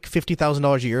we make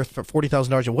 $50,000 a year, for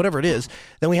 $40,000 or whatever it is,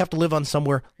 then we have to live on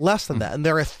somewhere less than that. And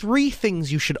there are 3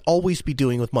 things you should always be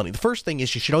doing with money. The first thing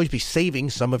is you should always be saving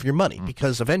some of your money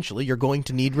because eventually you're going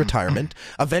to need retirement.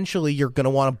 Eventually you're going to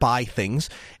want to buy things.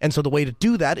 And so the way to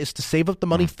do that is to save up the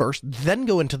money first, then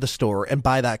go into the store and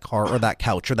buy that car or that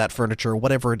couch or that furniture or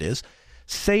whatever it is.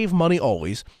 Save money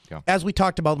always. Yeah. As we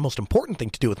talked about, the most important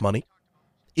thing to do with money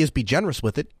is be generous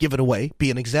with it, give it away, be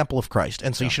an example of Christ.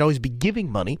 And so you should always be giving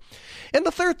money. And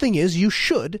the third thing is you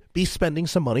should be spending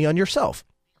some money on yourself.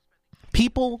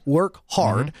 People work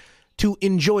hard to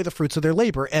enjoy the fruits of their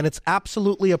labor, and it's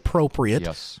absolutely appropriate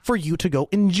for you to go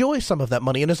enjoy some of that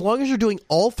money. And as long as you're doing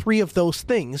all 3 of those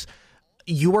things,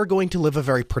 you are going to live a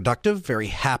very productive, very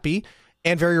happy,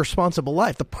 and very responsible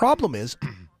life. The problem is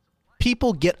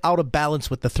people get out of balance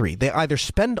with the 3. They either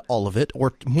spend all of it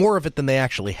or more of it than they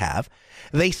actually have.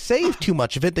 They save too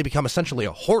much of it. They become essentially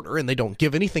a hoarder and they don't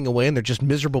give anything away and they're just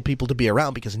miserable people to be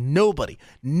around because nobody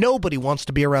wants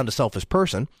to be around a selfish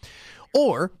person.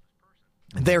 Or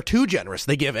they're too generous.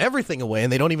 They give everything away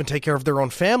and they don't even take care of their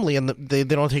own family and they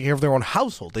don't take care of their own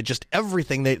household. They just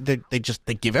everything.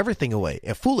 They give everything away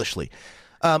foolishly.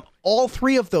 All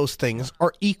 3 of those things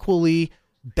are equally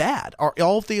bad.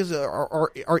 All of these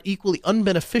are equally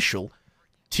unbeneficial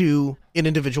to an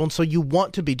individual, and so you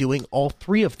want to be doing all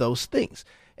 3 of those things.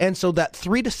 And so that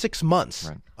 3 to 6 months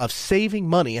of saving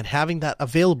money and having that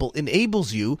available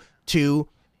enables you to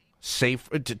save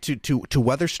to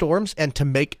weather storms and to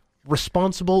make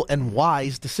responsible and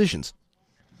wise decisions.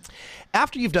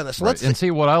 After you've done this, let's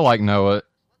see what I like, Noah.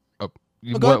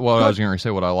 What I was going to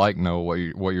say, what I like, Noah,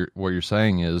 what you're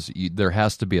saying is there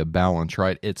has to be a balance,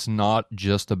 right? It's not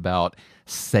just about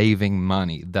saving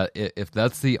money. That if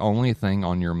that's the only thing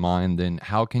on your mind, then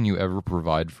how can you ever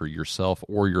provide for yourself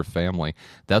or your family?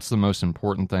 That's the most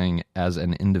important thing as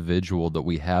an individual that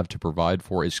we have to provide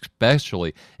for,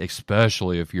 especially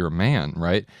if you're a man,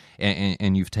 right?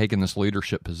 And you've taken this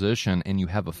leadership position and you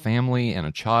have a family and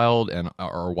a child and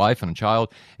or a wife and a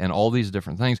child and all these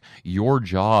different things. Your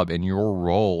job and your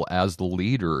role as the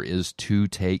leader is to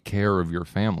take care of your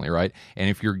family, right? And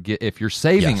if you're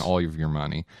saving Yes. all of your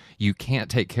money, you can't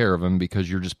take care of them because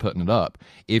you're just putting it up.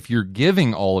 If you're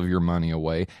giving all of your money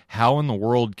away, how in the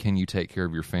world can you take care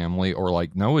of your family? Or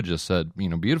like Noah just said,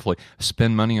 beautifully,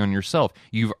 spend money on yourself.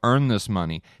 You've earned this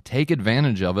money. Take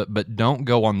advantage of it, but don't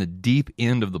go on the deep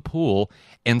end of the pool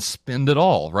and spend it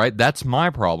all, right? That's my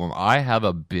problem. I have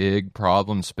a big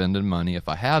problem spending money if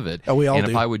I have it. Oh, we all and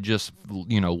do. if I would just,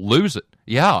 lose it.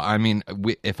 Yeah, I mean,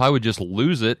 if I would just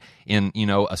lose it in,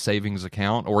 a savings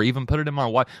account or even put it in my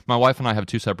wife and I have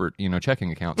two separate,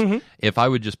 checking accounts. Mm-hmm. If I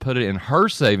would just put it in her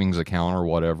savings account or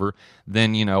whatever,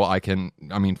 then,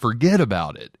 forget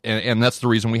about it. And that's the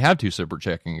reason we have two separate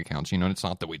checking accounts. It's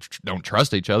not that we don't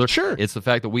trust each other. Sure. It's the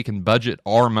fact that we can budget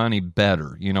our money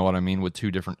better, you know what I mean, with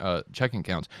two different checking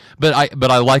accounts. But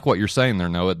I like what you're saying there,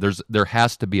 Noah. There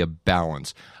has to be a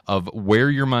balance of where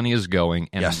your money is going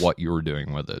and Yes. what you're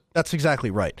doing with it. That's exactly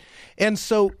right. And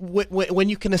so when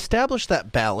you can establish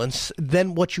that balance,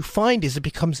 then what you find is it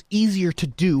becomes easier to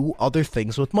do other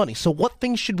things with money. So what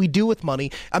things should we do with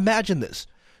money? Imagine this.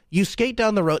 You skate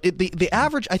down the road. The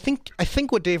average, I think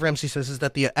what Dave Ramsey says is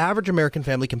that the average American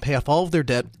family can pay off all of their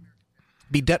debt,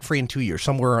 be debt-free in 2 years,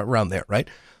 somewhere around there, right?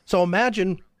 So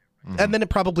imagine... And then it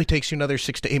probably takes you another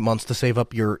 6 to 8 months to save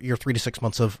up your 3 to 6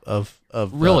 months of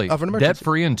Really? of an emergency. Debt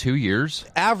free in 2 years?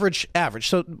 Average.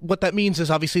 So what that means is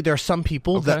obviously there are some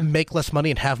people that make less money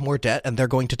and have more debt, and they're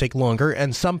going to take longer,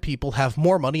 and some people have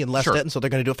more money and less Sure. debt, and so they're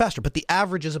going to do it faster. But the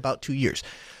average is about 2 years.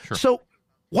 Sure. So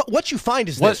what you find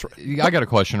is this. I got a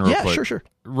question real quick. Yeah, sure.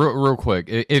 Real quick.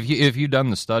 If you've done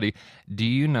the study, do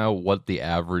you know what the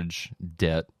average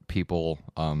debt people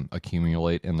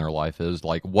accumulate in their life is?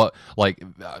 I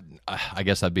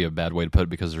guess that'd be a bad way to put it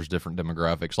because there's different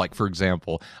demographics. Like, for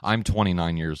example, I'm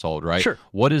 29 years old, right? Sure.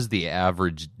 What is the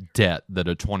average debt that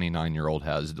a 29-year-old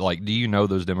has? Like, do you know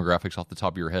those demographics off the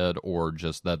top of your head, or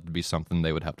just that'd be something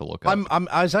they would have to look up?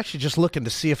 I was actually just looking to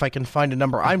see if I can find a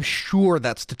number. I'm sure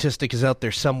that statistic is out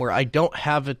there somewhere. I don't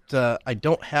have it. I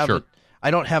don't have Sure. it. I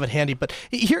don't have it handy. But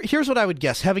here's what I would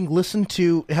guess. Having listened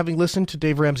to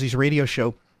Dave Ramsey's radio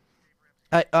show.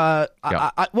 Well,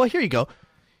 here you go.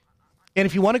 And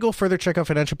if you want to go further, check out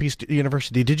Financial Peace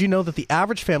University. Did you know that the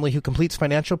average family who completes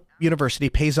Financial University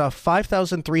pays off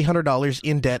 $5,300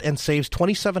 in debt and saves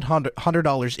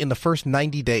 $2,700 in the first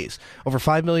 90 days? Over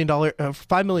 5 million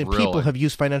Really? people have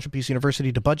used Financial Peace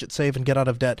University to budget, save, and get out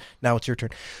of debt. Now it's your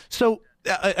turn. So,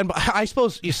 and I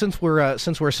suppose since we're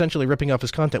essentially ripping off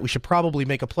his content, we should probably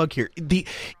make a plug here.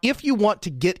 If you want to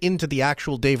get into the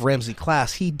actual Dave Ramsey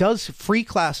class, he does free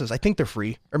classes. I think they're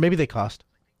free, or maybe they cost.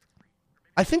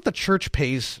 I think the church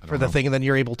pays for the thing, and then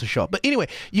you're able to show up. But anyway,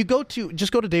 just go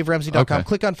to DaveRamsey.com, Okay.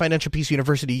 click on Financial Peace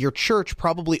University. Your church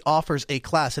probably offers a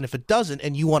class, and if it doesn't,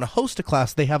 and you want to host a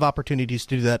class, they have opportunities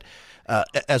to do that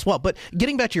as well. But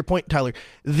getting back to your point, Tyler,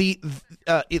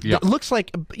 it looks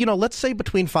like, let's say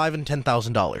between $5,000 and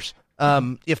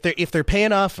 $10,000. If they're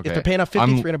paying off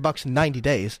 $5,300 in 90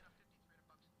 days.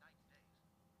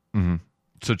 Mm-hmm.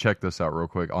 So check this out real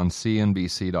quick. On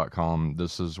CNBC.com,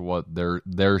 this is what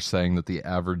they're saying that the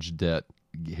average debt,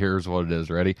 here's what it is.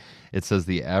 Ready? It says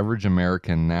the average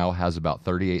American now has about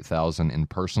 $38,000 in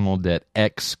personal debt,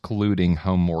 excluding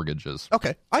home mortgages.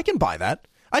 Okay, I can buy that.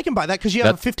 Because you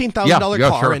have a $15,000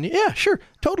 car. Sure. And yeah, sure,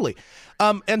 totally.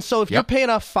 And so if you're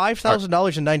paying off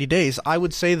 $5,000 in 90 days, I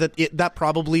would say that that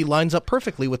probably lines up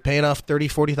perfectly with paying off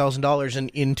 $30,000,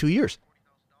 $40,000 in 2 years.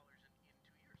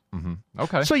 Mm-hmm.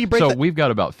 Okay. So we've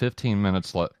got about 15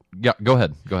 minutes left. Yeah, go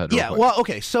ahead. Yeah. Well,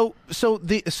 okay. So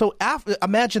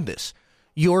imagine this: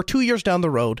 you're 2 years down the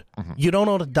road. Mm-hmm. You don't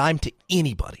owe a dime to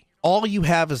anybody. All you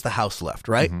have is the house left,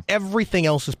 right? Mm-hmm. Everything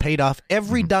else is paid off.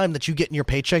 Every dime that you get in your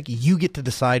paycheck, you get to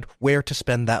decide where to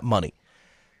spend that money.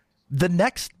 The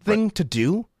next thing to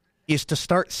do is to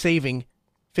start saving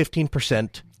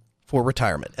 15% for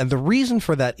retirement, and the reason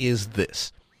for that is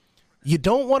this. You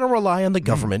don't want to rely on the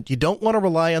government. You don't want to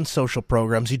rely on social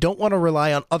programs. You don't want to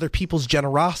rely on other people's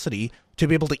generosity to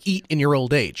be able to eat in your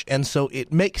old age. And so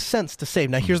it makes sense to save.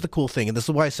 Now, here's the cool thing, and this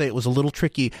is why I say it was a little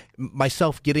tricky.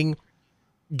 Myself getting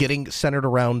centered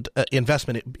around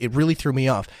investment, it really threw me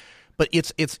off. But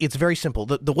it's very simple.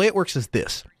 The way it works is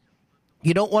this.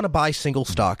 You don't want to buy single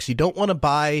stocks. You don't want to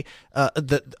buy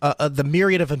the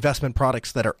myriad of investment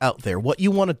products that are out there. What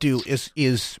you want to do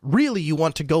is really you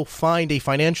want to go find a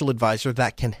financial advisor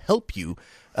that can help you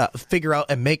figure out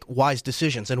and make wise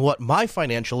decisions. And what my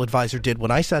financial advisor did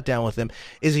when I sat down with him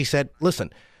is he said,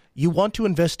 listen, you want to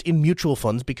invest in mutual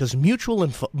funds because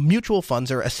mutual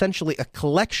funds are essentially a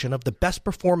collection of the best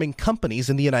performing companies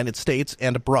in the United States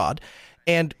and abroad.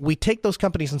 And we take those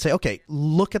companies and say, okay,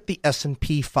 look at the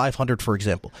S&P 500, for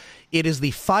example. It is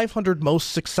the 500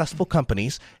 most successful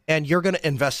companies, and you're going to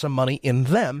invest some money in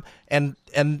them, and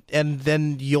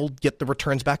then you'll get the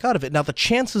returns back out of it. Now, the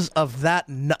chances of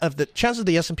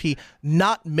the S&P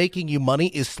not making you money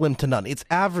is slim to none. It's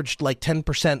averaged like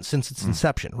 10% since its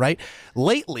inception, right?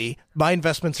 Lately, my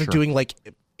investments are doing like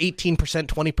 18%,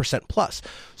 20% plus.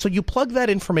 So you plug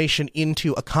that information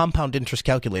into a compound interest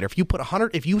calculator. If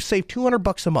you save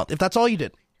 $200 a month, if that's all you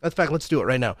did, in fact, let's do it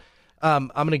right now. I'm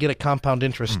going to get a compound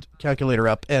interest calculator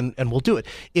up and we'll do it.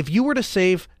 If you were to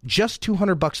save just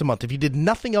 $200 a month, if you did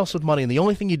nothing else with money and the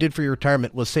only thing you did for your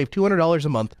retirement was save $200 a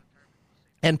month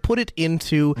and put it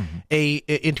into a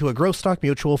growth stock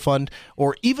mutual fund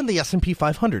or even the S&P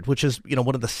 500, which is,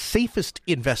 one of the safest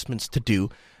investments to do,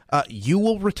 you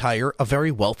will retire a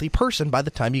very wealthy person by the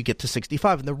time you get to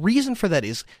 65. And the reason for that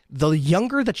is the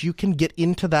younger that you can get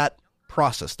into that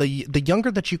process, the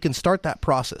younger that you can start that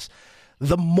process,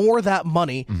 the more that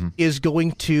money is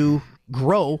going to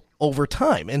grow over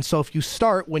time. And so if you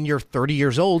start when you're 30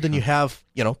 years old and you have,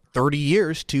 30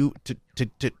 years to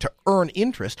earn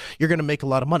interest, you're going to make a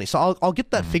lot of money. So I'll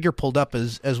get that figure pulled up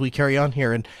as we carry on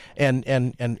here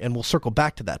and we'll circle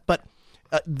back to that. But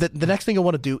the next thing I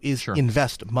want to do is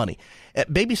invest money.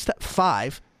 Baby step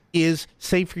 5 is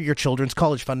save for your children's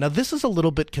college fund. Now, this is a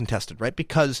little bit contested, right?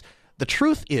 Because the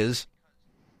truth is,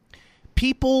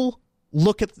 people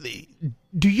look at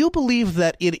do you believe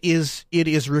that it is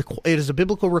a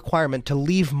biblical requirement to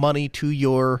leave money to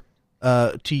your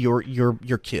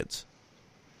kids?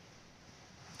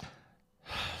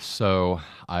 So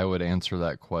I would answer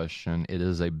that question. It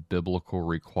is a biblical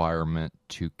requirement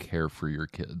to care for your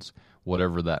kids,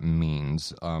 whatever that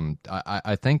means.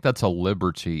 I think that's a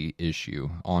liberty issue,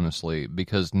 honestly,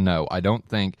 because no, I don't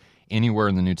think anywhere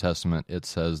in the New Testament it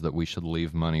says that we should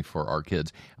leave money for our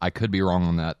kids. I could be wrong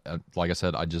on that. Like I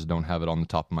said, I just don't have it on the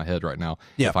top of my head right now.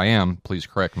 Yeah. If I am, please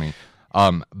correct me.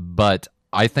 But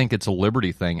I think it's a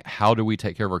liberty thing. How do we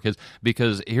take care of our kids?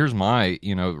 Because here's my,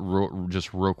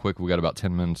 just real quick, we got about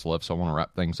 10 minutes left, so I want to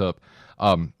wrap things up.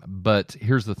 But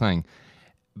here's the thing.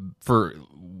 For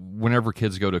whenever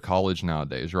kids go to college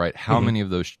nowadays, right? How many of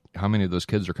those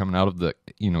kids are coming out of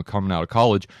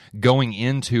college, going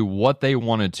into what they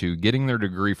wanted to, getting their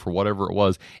degree for whatever it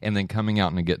was, and then coming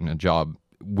out and getting a job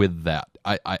with that?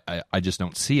 I just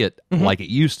don't see it like it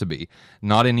used to be.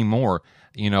 Not anymore.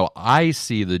 I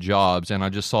see the jobs, and I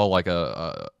just saw like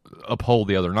a poll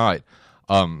the other night,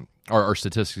 or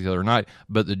statistics the other night,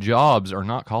 but the jobs are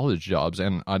not college jobs,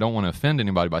 and I don't want to offend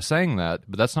anybody by saying that,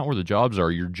 but that's not where the jobs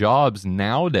are. Your jobs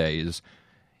nowadays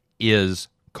is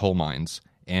coal mines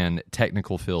and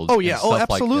technical fields. Oh, yeah. Oh,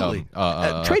 absolutely.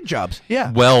 Like, trade jobs.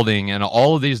 Yeah. Welding and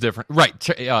all of these different, right,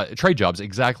 trade jobs,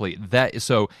 exactly.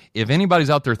 So if anybody's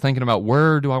out there thinking about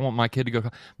where do I want my kid to go,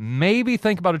 maybe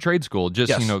think about a trade school.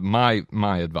 Just, my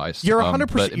advice. You're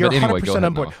 100%, you're 100%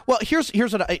 on board. Noah. Well, here's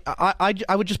what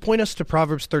I would just point us to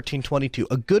Proverbs 13:22.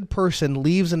 A good person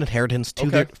leaves an inheritance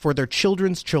for their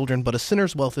children's children, but a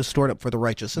sinner's wealth is stored up for the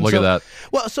righteous. And Look at that.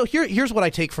 Well, so here's what I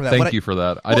take from that. Thank you for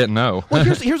that. I didn't know. Well,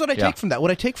 here's what I take from that.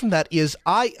 What I take from that is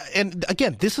and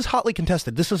again, this is hotly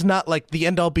contested. This is not like the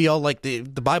end all be all. Like the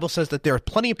Bible says that there are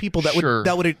plenty of people that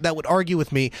would argue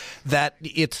with me that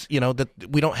it's that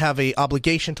we don't have a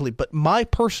obligation to leave. But my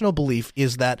personal belief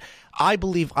is that I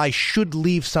believe I should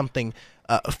leave something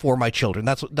for my children.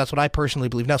 That's what I personally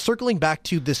believe. Now, circling back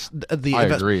to I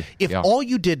agree. If all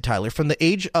you did, Tyler, from the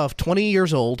age of 20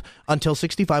 years old until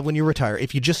 65 when you retire,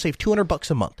 if you just save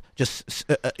 $200 a month, just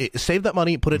save that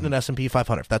money and put it in an S&P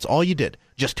 500. If that's all you did,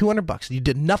 just $200. You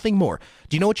did nothing more.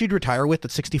 Do you know what you'd retire with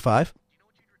at 65?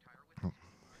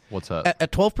 What's that?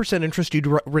 At 12% interest, you'd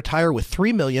retire with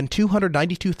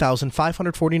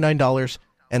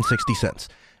 $3,292,549.60.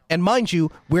 And mind you,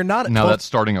 we're not at now. That's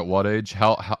starting at what age?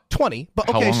 How 20. But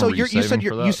okay, so you said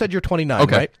you're 29,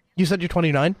 right? You said you're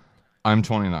 29. I'm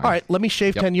 29. All right, let me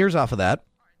shave 10 years off of that,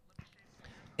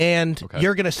 and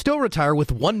you're going to still retire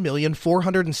with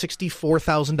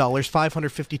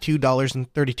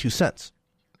 $1,464,552.32.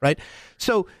 Right?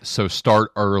 So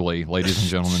start early, ladies and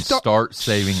gentlemen. Start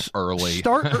saving early.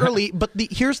 Start early, but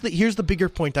here's the bigger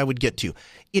point I would get to.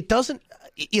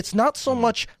 It's not so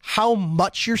much how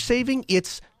much you're saving,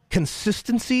 it's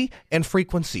consistency and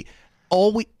frequency.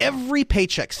 Every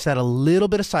paycheck, set a little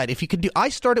bit aside. If you could do,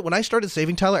 when I started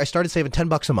saving, Tyler, I started saving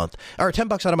 $10 a month, or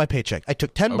 $10 out of my paycheck. I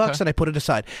took $10 and I put it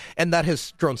aside, and that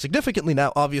has grown significantly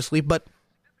now, obviously. But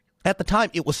at the time,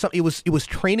 it was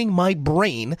training my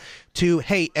brain to,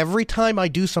 hey, every time I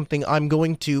do something, I'm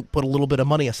going to put a little bit of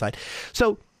money aside.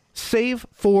 So save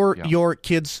for your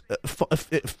kids,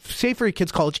 save for your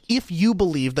kids' college if you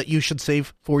believe that you should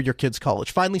save for your kids'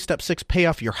 college. Finally, step 6, pay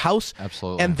off your house.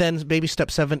 Absolutely. And then maybe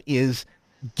step 7 is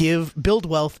build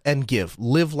wealth and give.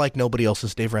 Live like nobody else,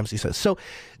 as Dave Ramsey says. So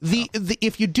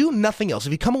if you do nothing else,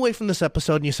 if you come away from this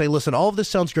episode and you say, listen, all of this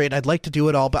sounds great, I'd like to do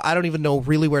it all, but I don't even know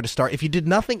really where to start. If you did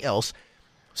nothing else,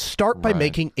 start by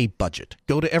making a budget.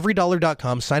 Go to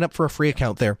everydollar.com, sign up for a free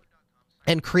account there,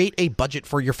 and create a budget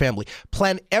for your family.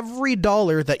 Plan every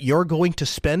dollar that you're going to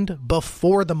spend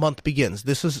before the month begins.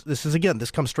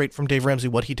 This comes straight from Dave Ramsey,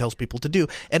 what he tells people to do,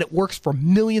 and it works for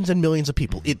millions and millions of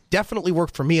people. It definitely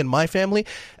worked for me and my family.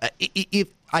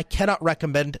 I cannot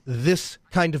recommend this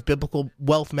kind of biblical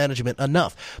wealth management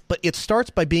enough. But it starts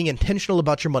by being intentional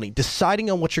about your money,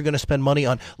 deciding on what you're going to spend money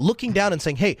on, looking down and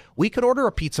saying, hey, we could order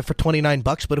a pizza for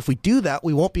 $29, but if we do that,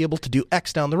 we won't be able to do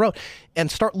X down the road. And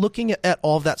start looking at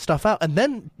all of that stuff out. And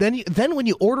then when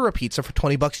you order a pizza for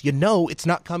 $20, you know it's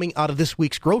not coming out of this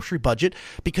week's grocery budget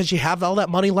because you have all that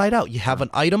money laid out. You have an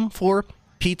item for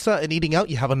pizza and eating out,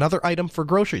 you have another item for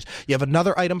groceries, you have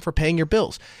another item for paying your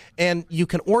bills, and you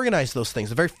can organize those things.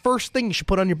 The very first thing you should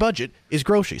put on your budget is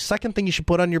groceries. Second thing you should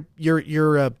put on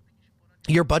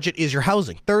your budget is your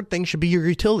housing. Third thing should be your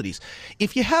utilities.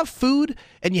 If you have food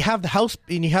and you have the house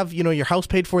and you have your house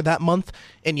paid for that month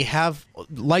and you have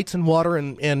lights and water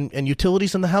and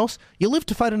utilities in the house, you live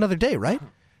to fight another day, right?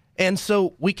 And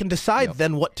so we can decide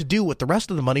then what to do with the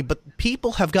rest of the money, but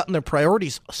people have gotten their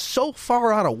priorities so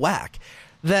far out of whack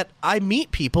that I meet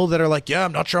people that are like, yeah,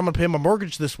 I'm not sure I'm going to pay my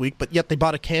mortgage this week, but yet they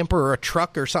bought a camper or a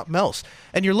truck or something else.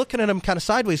 And you're looking at them kind of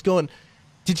sideways going,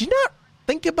 did you not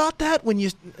think about that when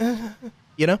you,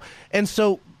 And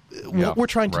so what we're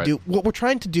trying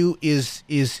to do is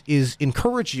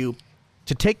encourage you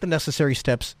to take the necessary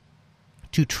steps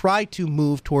to try to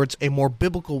move towards a more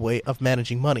biblical way of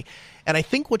managing money. And I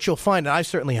think what you'll find, and I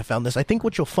certainly have found this, I think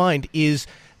what you'll find is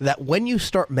that when you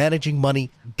start managing money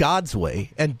God's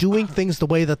way and doing things the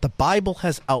way that the Bible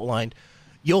has outlined,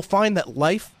 you'll find that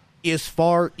life is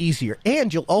far easier.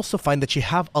 And you'll also find that you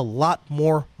have a lot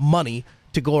more money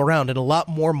to go around and a lot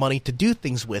more money to do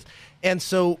things with. And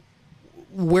so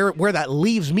where that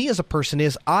leaves me as a person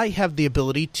is I have the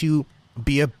ability to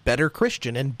be a better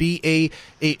Christian and be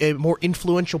a more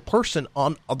influential person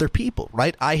on other people,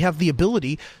 right? I have the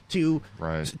ability to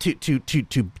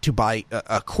buy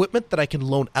equipment that I can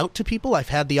loan out to people. I've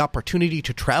had the opportunity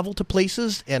to travel to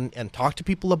places and talk to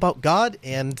people about God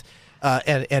and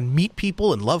meet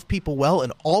people and love people well,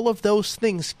 and all of those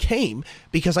things came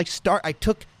because I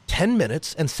took 10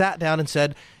 minutes and sat down and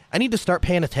said, I need to start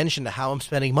paying attention to how I'm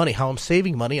spending money, how I'm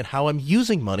saving money, and how I'm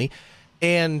using money,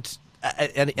 and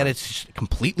it's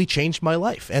completely changed my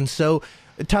life. And so,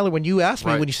 Tyler, when you asked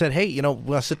me, when you said, hey,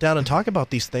 we'll sit down and talk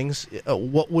about these things,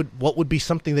 what would be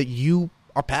something that you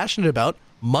are passionate about?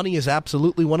 Money is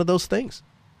absolutely one of those things.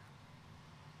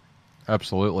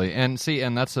 Absolutely. And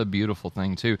that's a beautiful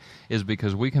thing too, is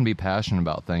because we can be passionate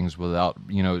about things without,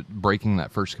 breaking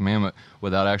that first commandment,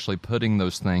 without actually putting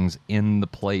those things in the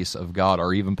place of God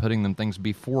or even putting them things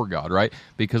before God, right?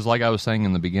 Because like I was saying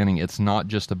in the beginning, it's not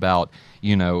just about,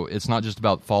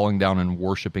 falling down and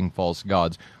worshiping false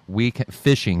gods.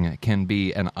 Fishing can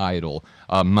be an idol.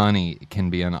 Money can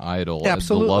be an idol.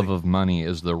 Absolutely. The love of money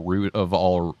is the root of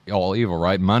all evil,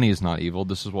 right? Money is not evil.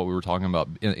 This is what we were talking about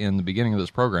in the beginning of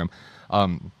this program.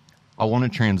 I want to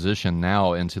transition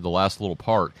now into the last little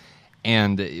part.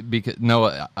 And because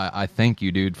Noah, I thank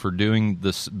you, dude, for doing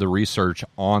the research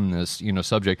on this,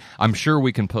 subject. I'm sure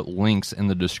we can put links in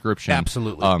the description.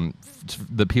 Absolutely.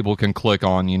 That people can click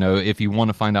on. If you want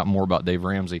to find out more about Dave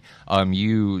Ramsey,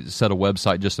 you said a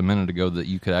website just a minute ago that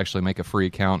you could actually make a free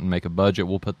account and make a budget.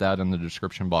 We'll put that in the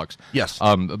description box. Yes.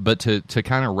 But to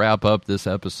kind of wrap up this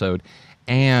episode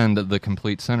and the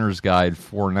Complete Sinner's Guide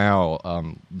for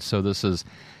now. So this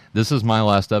is my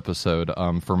last episode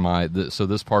so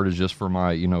this part is just for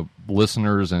my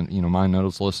listeners and my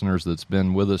Notice listeners that's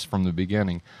been with us from the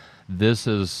beginning. This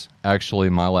is actually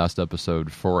my last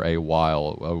episode for a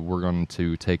while. We're going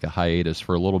to take a hiatus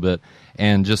for a little bit,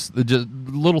 and just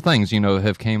little things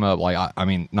have came up. Like I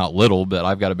mean, not little, but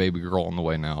I've got a baby girl on the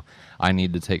way now. I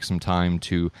need to take some time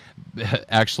to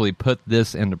actually put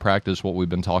this into practice, what we've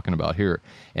been talking about here,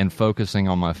 and focusing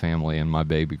on my family and my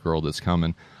baby girl that's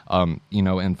coming.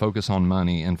 and focus on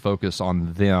money and focus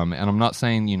on them. And I'm not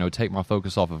saying, take my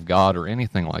focus off of God or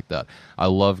anything like that. I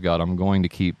love God. I'm going to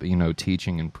keep,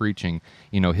 teaching and preaching,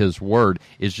 His Word.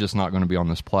 Is just not going to be on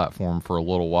this platform for a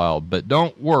little while. But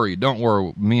don't worry.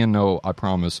 Me and Noah, I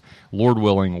promise, Lord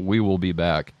willing, we will be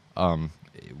back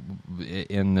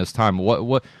in this time.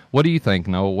 What do you think,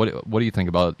 Noah? What do you think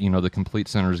about, the Complete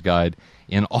Sinner's Guide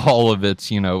in all of its,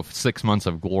 6 months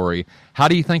of glory? How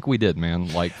do you think we did,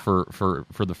 man? Like for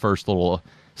the first little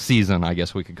season, I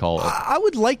guess we could call it. I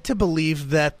would like to believe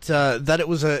that it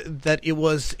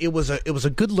was a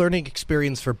good learning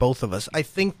experience for both of us. I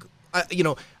think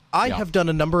I have done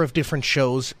a number of different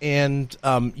shows, and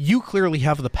you clearly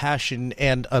have the passion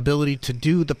and ability to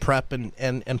do the prep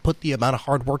and put the amount of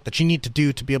hard work that you need to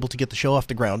do to be able to get the show off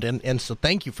the ground. And so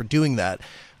thank you for doing that.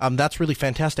 That's really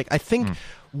fantastic. I think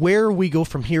where we go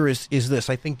from here is this.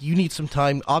 I think you need some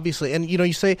time, obviously. And,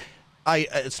 you say,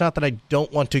 it's not that I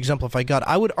don't want to exemplify God.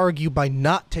 I would argue by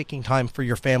not taking time for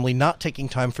your family, not taking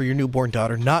time for your newborn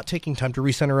daughter, not taking time to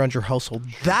recenter around your household,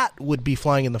 that would be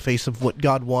flying in the face of what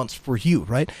God wants for you,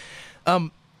 right?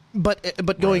 I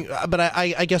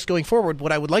guess going forward,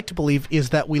 what I would like to believe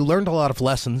is that we learned a lot of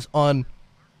lessons on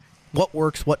what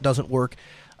works, what doesn't work,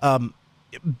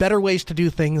 better ways to do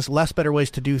things, less better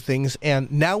ways to do things, and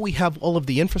now we have all of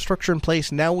the infrastructure in place,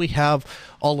 now we have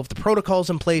all of the protocols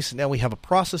in place, now we have a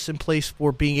process in place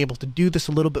for being able to do this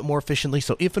a little bit more efficiently,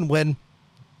 so if and when,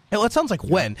 it sounds like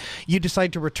when you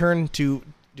decide to return to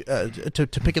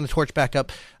picking the torch back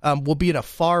up, we'll be in a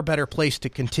far better place to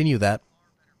continue that.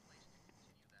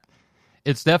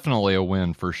 It's definitely a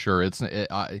win for sure. And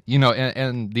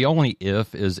the only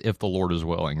if is if the Lord is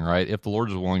willing, right? If the Lord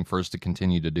is willing for us to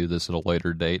continue to do this at a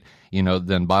later date,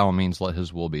 then by all means let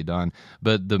His will be done.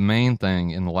 But the main thing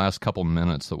in the last couple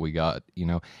minutes that we got,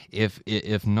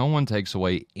 if no one takes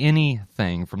away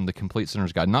anything from the Complete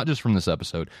Sinner's Guide, not just from this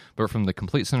episode, but from the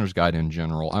Complete Sinner's Guide in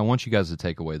general, I want you guys to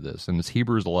take away this. And it's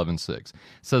Hebrews 11:6. It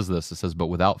says this. It says, "But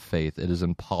without faith it is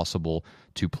impossible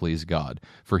to please God.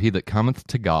 For he that cometh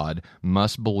to God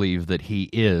must believe that He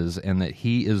is, and that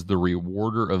He is the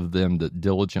rewarder of them that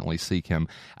diligently seek Him."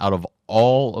 Out of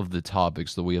all of the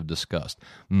topics that we have discussed,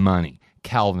 money,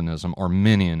 Calvinism,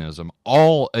 Arminianism,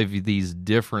 all of these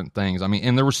different things. I mean,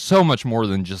 and there was so much more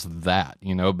than just that,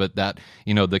 but that,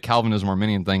 the Calvinism,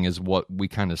 Arminian thing is what we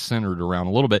kind of centered around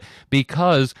a little bit,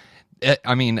 because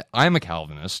I'm a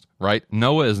Calvinist, right?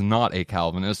 Noah is not a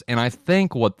Calvinist, and I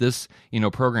think what this,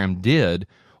 program did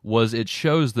was it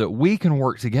shows that we can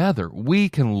work together. We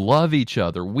can love each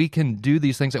other. We can do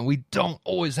these things, and we don't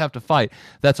always have to fight.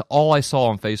 That's all I saw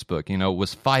on Facebook,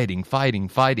 was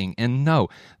fighting. And no,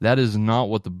 that is not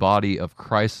what the body of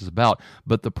Christ is about.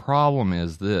 But the problem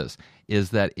is this, is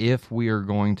that if we are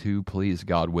going to please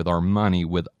God with our money,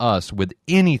 with us, with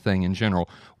anything in general,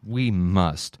 we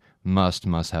must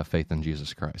have faith in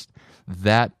Jesus Christ.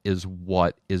 That is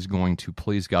what is going to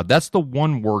please God. That's the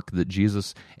one work that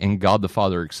Jesus and God the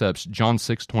Father accepts. John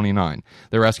 6:29.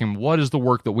 They're asking, what is the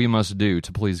work that we must do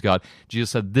to please God?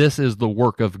 Jesus said, this is the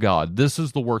work of God. This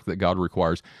is the work that God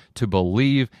requires, to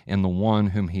believe in the one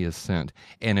whom He has sent.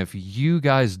 And if you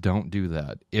guys don't do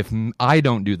that, if I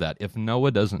don't do that, if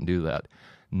Noah doesn't do that,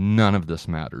 none of this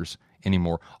matters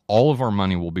anymore. All of our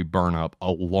money will be burned up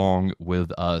along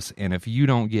with us. And if you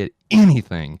don't get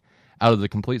anything out of the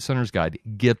Complete Sinner's Guide,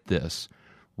 get this: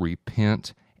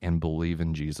 repent and believe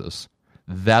in Jesus.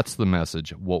 That's the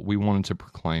message, what we wanted to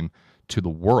proclaim to the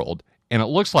world. And it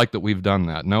looks like that we've done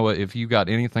that. Noah, if you got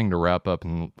anything to wrap up,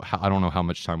 and I don't know how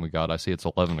much time we got. I see it's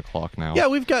 11 o'clock now. Yeah,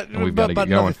 we've got about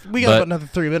another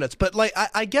 3 minutes. But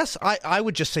I guess I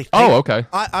would just say okay.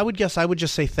 I would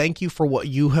just say thank you for what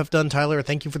you have done, Tyler.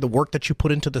 Thank you for the work that you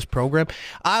put into this program.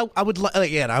 I would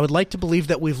like to believe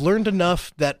that we've learned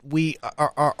enough that we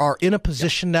are in a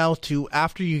position now to,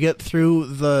 after you get through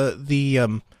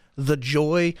the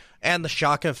joy and the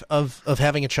shock of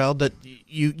having a child, that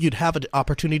you'd have an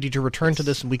opportunity to return to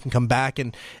this, and we can come back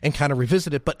and kind of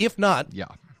revisit it. But if not,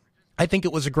 I think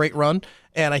it was a great run,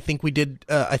 and I think we did.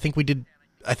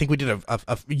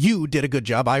 You did a good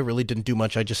job. I really didn't do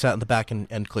much. I just sat in the back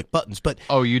and clicked buttons. But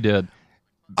you did.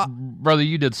 Brother,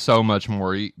 you did so much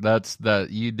more. You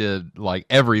did like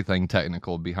everything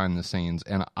technical behind the scenes,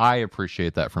 and I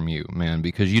appreciate that from you, man,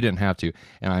 because you didn't have to.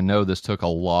 And I know this took a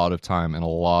lot of time and a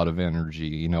lot of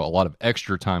energy, a lot of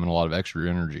extra time and a lot of extra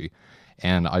energy.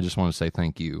 And I just want to say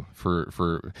thank you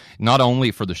for not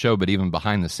only for the show, but even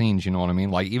behind the scenes, you know what I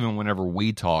mean? Like, even whenever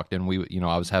we talked and we,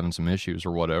 I was having some issues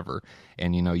or whatever,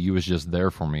 and, you was just there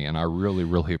for me, and I really,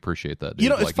 really appreciate that,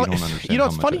 dude. It's funny. You don't understand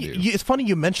how much I do. It's funny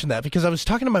you mentioned that, because I was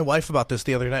talking to my wife about this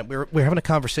the other night. We were having a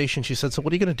conversation. She said, so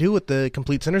what are you going to do with the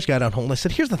Complete Sinner's Guide on hold? And I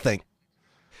said, here's the thing.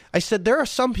 I said, there are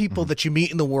some people that you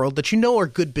meet in the world that are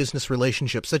good business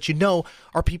relationships, that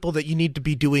are people that you need to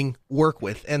be doing work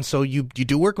with. And so you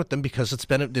do work with them because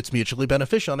it's mutually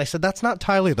beneficial. And I said, that's not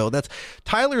Tyler, though.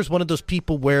 Tyler is one of those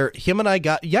people where him and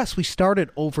I we started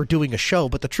over doing a show,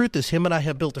 but the truth is him and I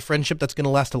have built a friendship that's going to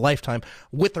last a lifetime,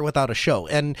 with or without a show.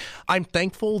 And I'm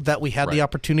thankful that we had the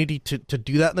opportunity to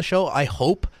do that in the show. I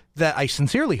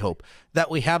sincerely hope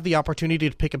that we have the opportunity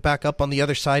to pick it back up on the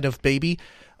other side of Baby,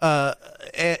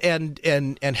 and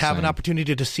have an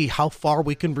opportunity to see how far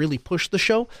we can really push the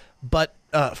show. But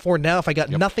for now, if I got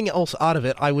nothing else out of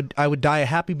it, I would die a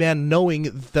happy man knowing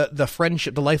the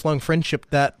friendship, the lifelong friendship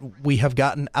that we have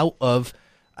gotten out of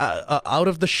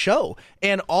the show,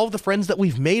 and all of the friends that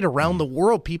we've made around the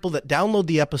world, people that download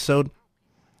the episode,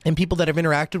 and people that have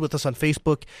interacted with us on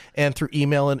Facebook and through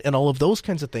email and all of those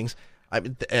kinds of things. I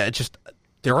mean,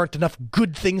 there aren't enough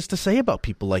good things to say about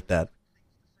people like that.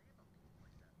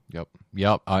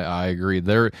 Yep. I agree.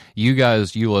 You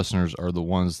guys, you listeners, are the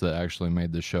ones that actually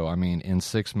made the show. I mean, in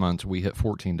 6 months, we hit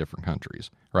 14 different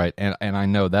countries, right? And I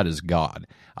know that is God.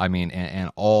 I mean, and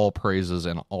all praises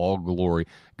and all glory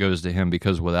goes to him,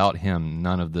 because without him,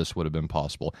 none of this would have been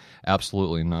possible.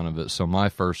 Absolutely none of it. So my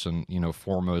first and,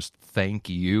 foremost thank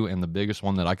you, and the biggest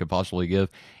one that I could possibly give,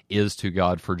 is to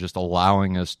God for just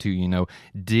allowing us to,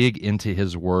 dig into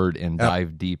his word and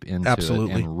dive deep into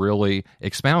it and really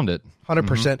expound it.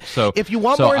 100%. So if you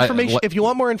want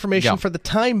more information, for the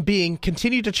time being,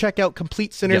 continue to check out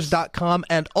CompleteSinners.com.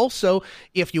 And also,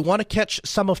 if you want to catch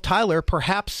some of Tyler,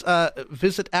 perhaps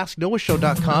visit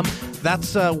AskNoahShow.com.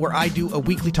 That's where I do a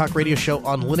weekly talk radio show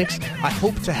on Linux. I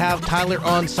hope to have Tyler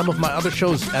on some of my other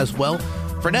shows as well.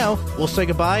 For now, we'll say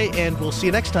goodbye, and we'll see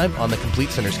you next time on the Complete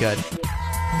Sinner's Guide.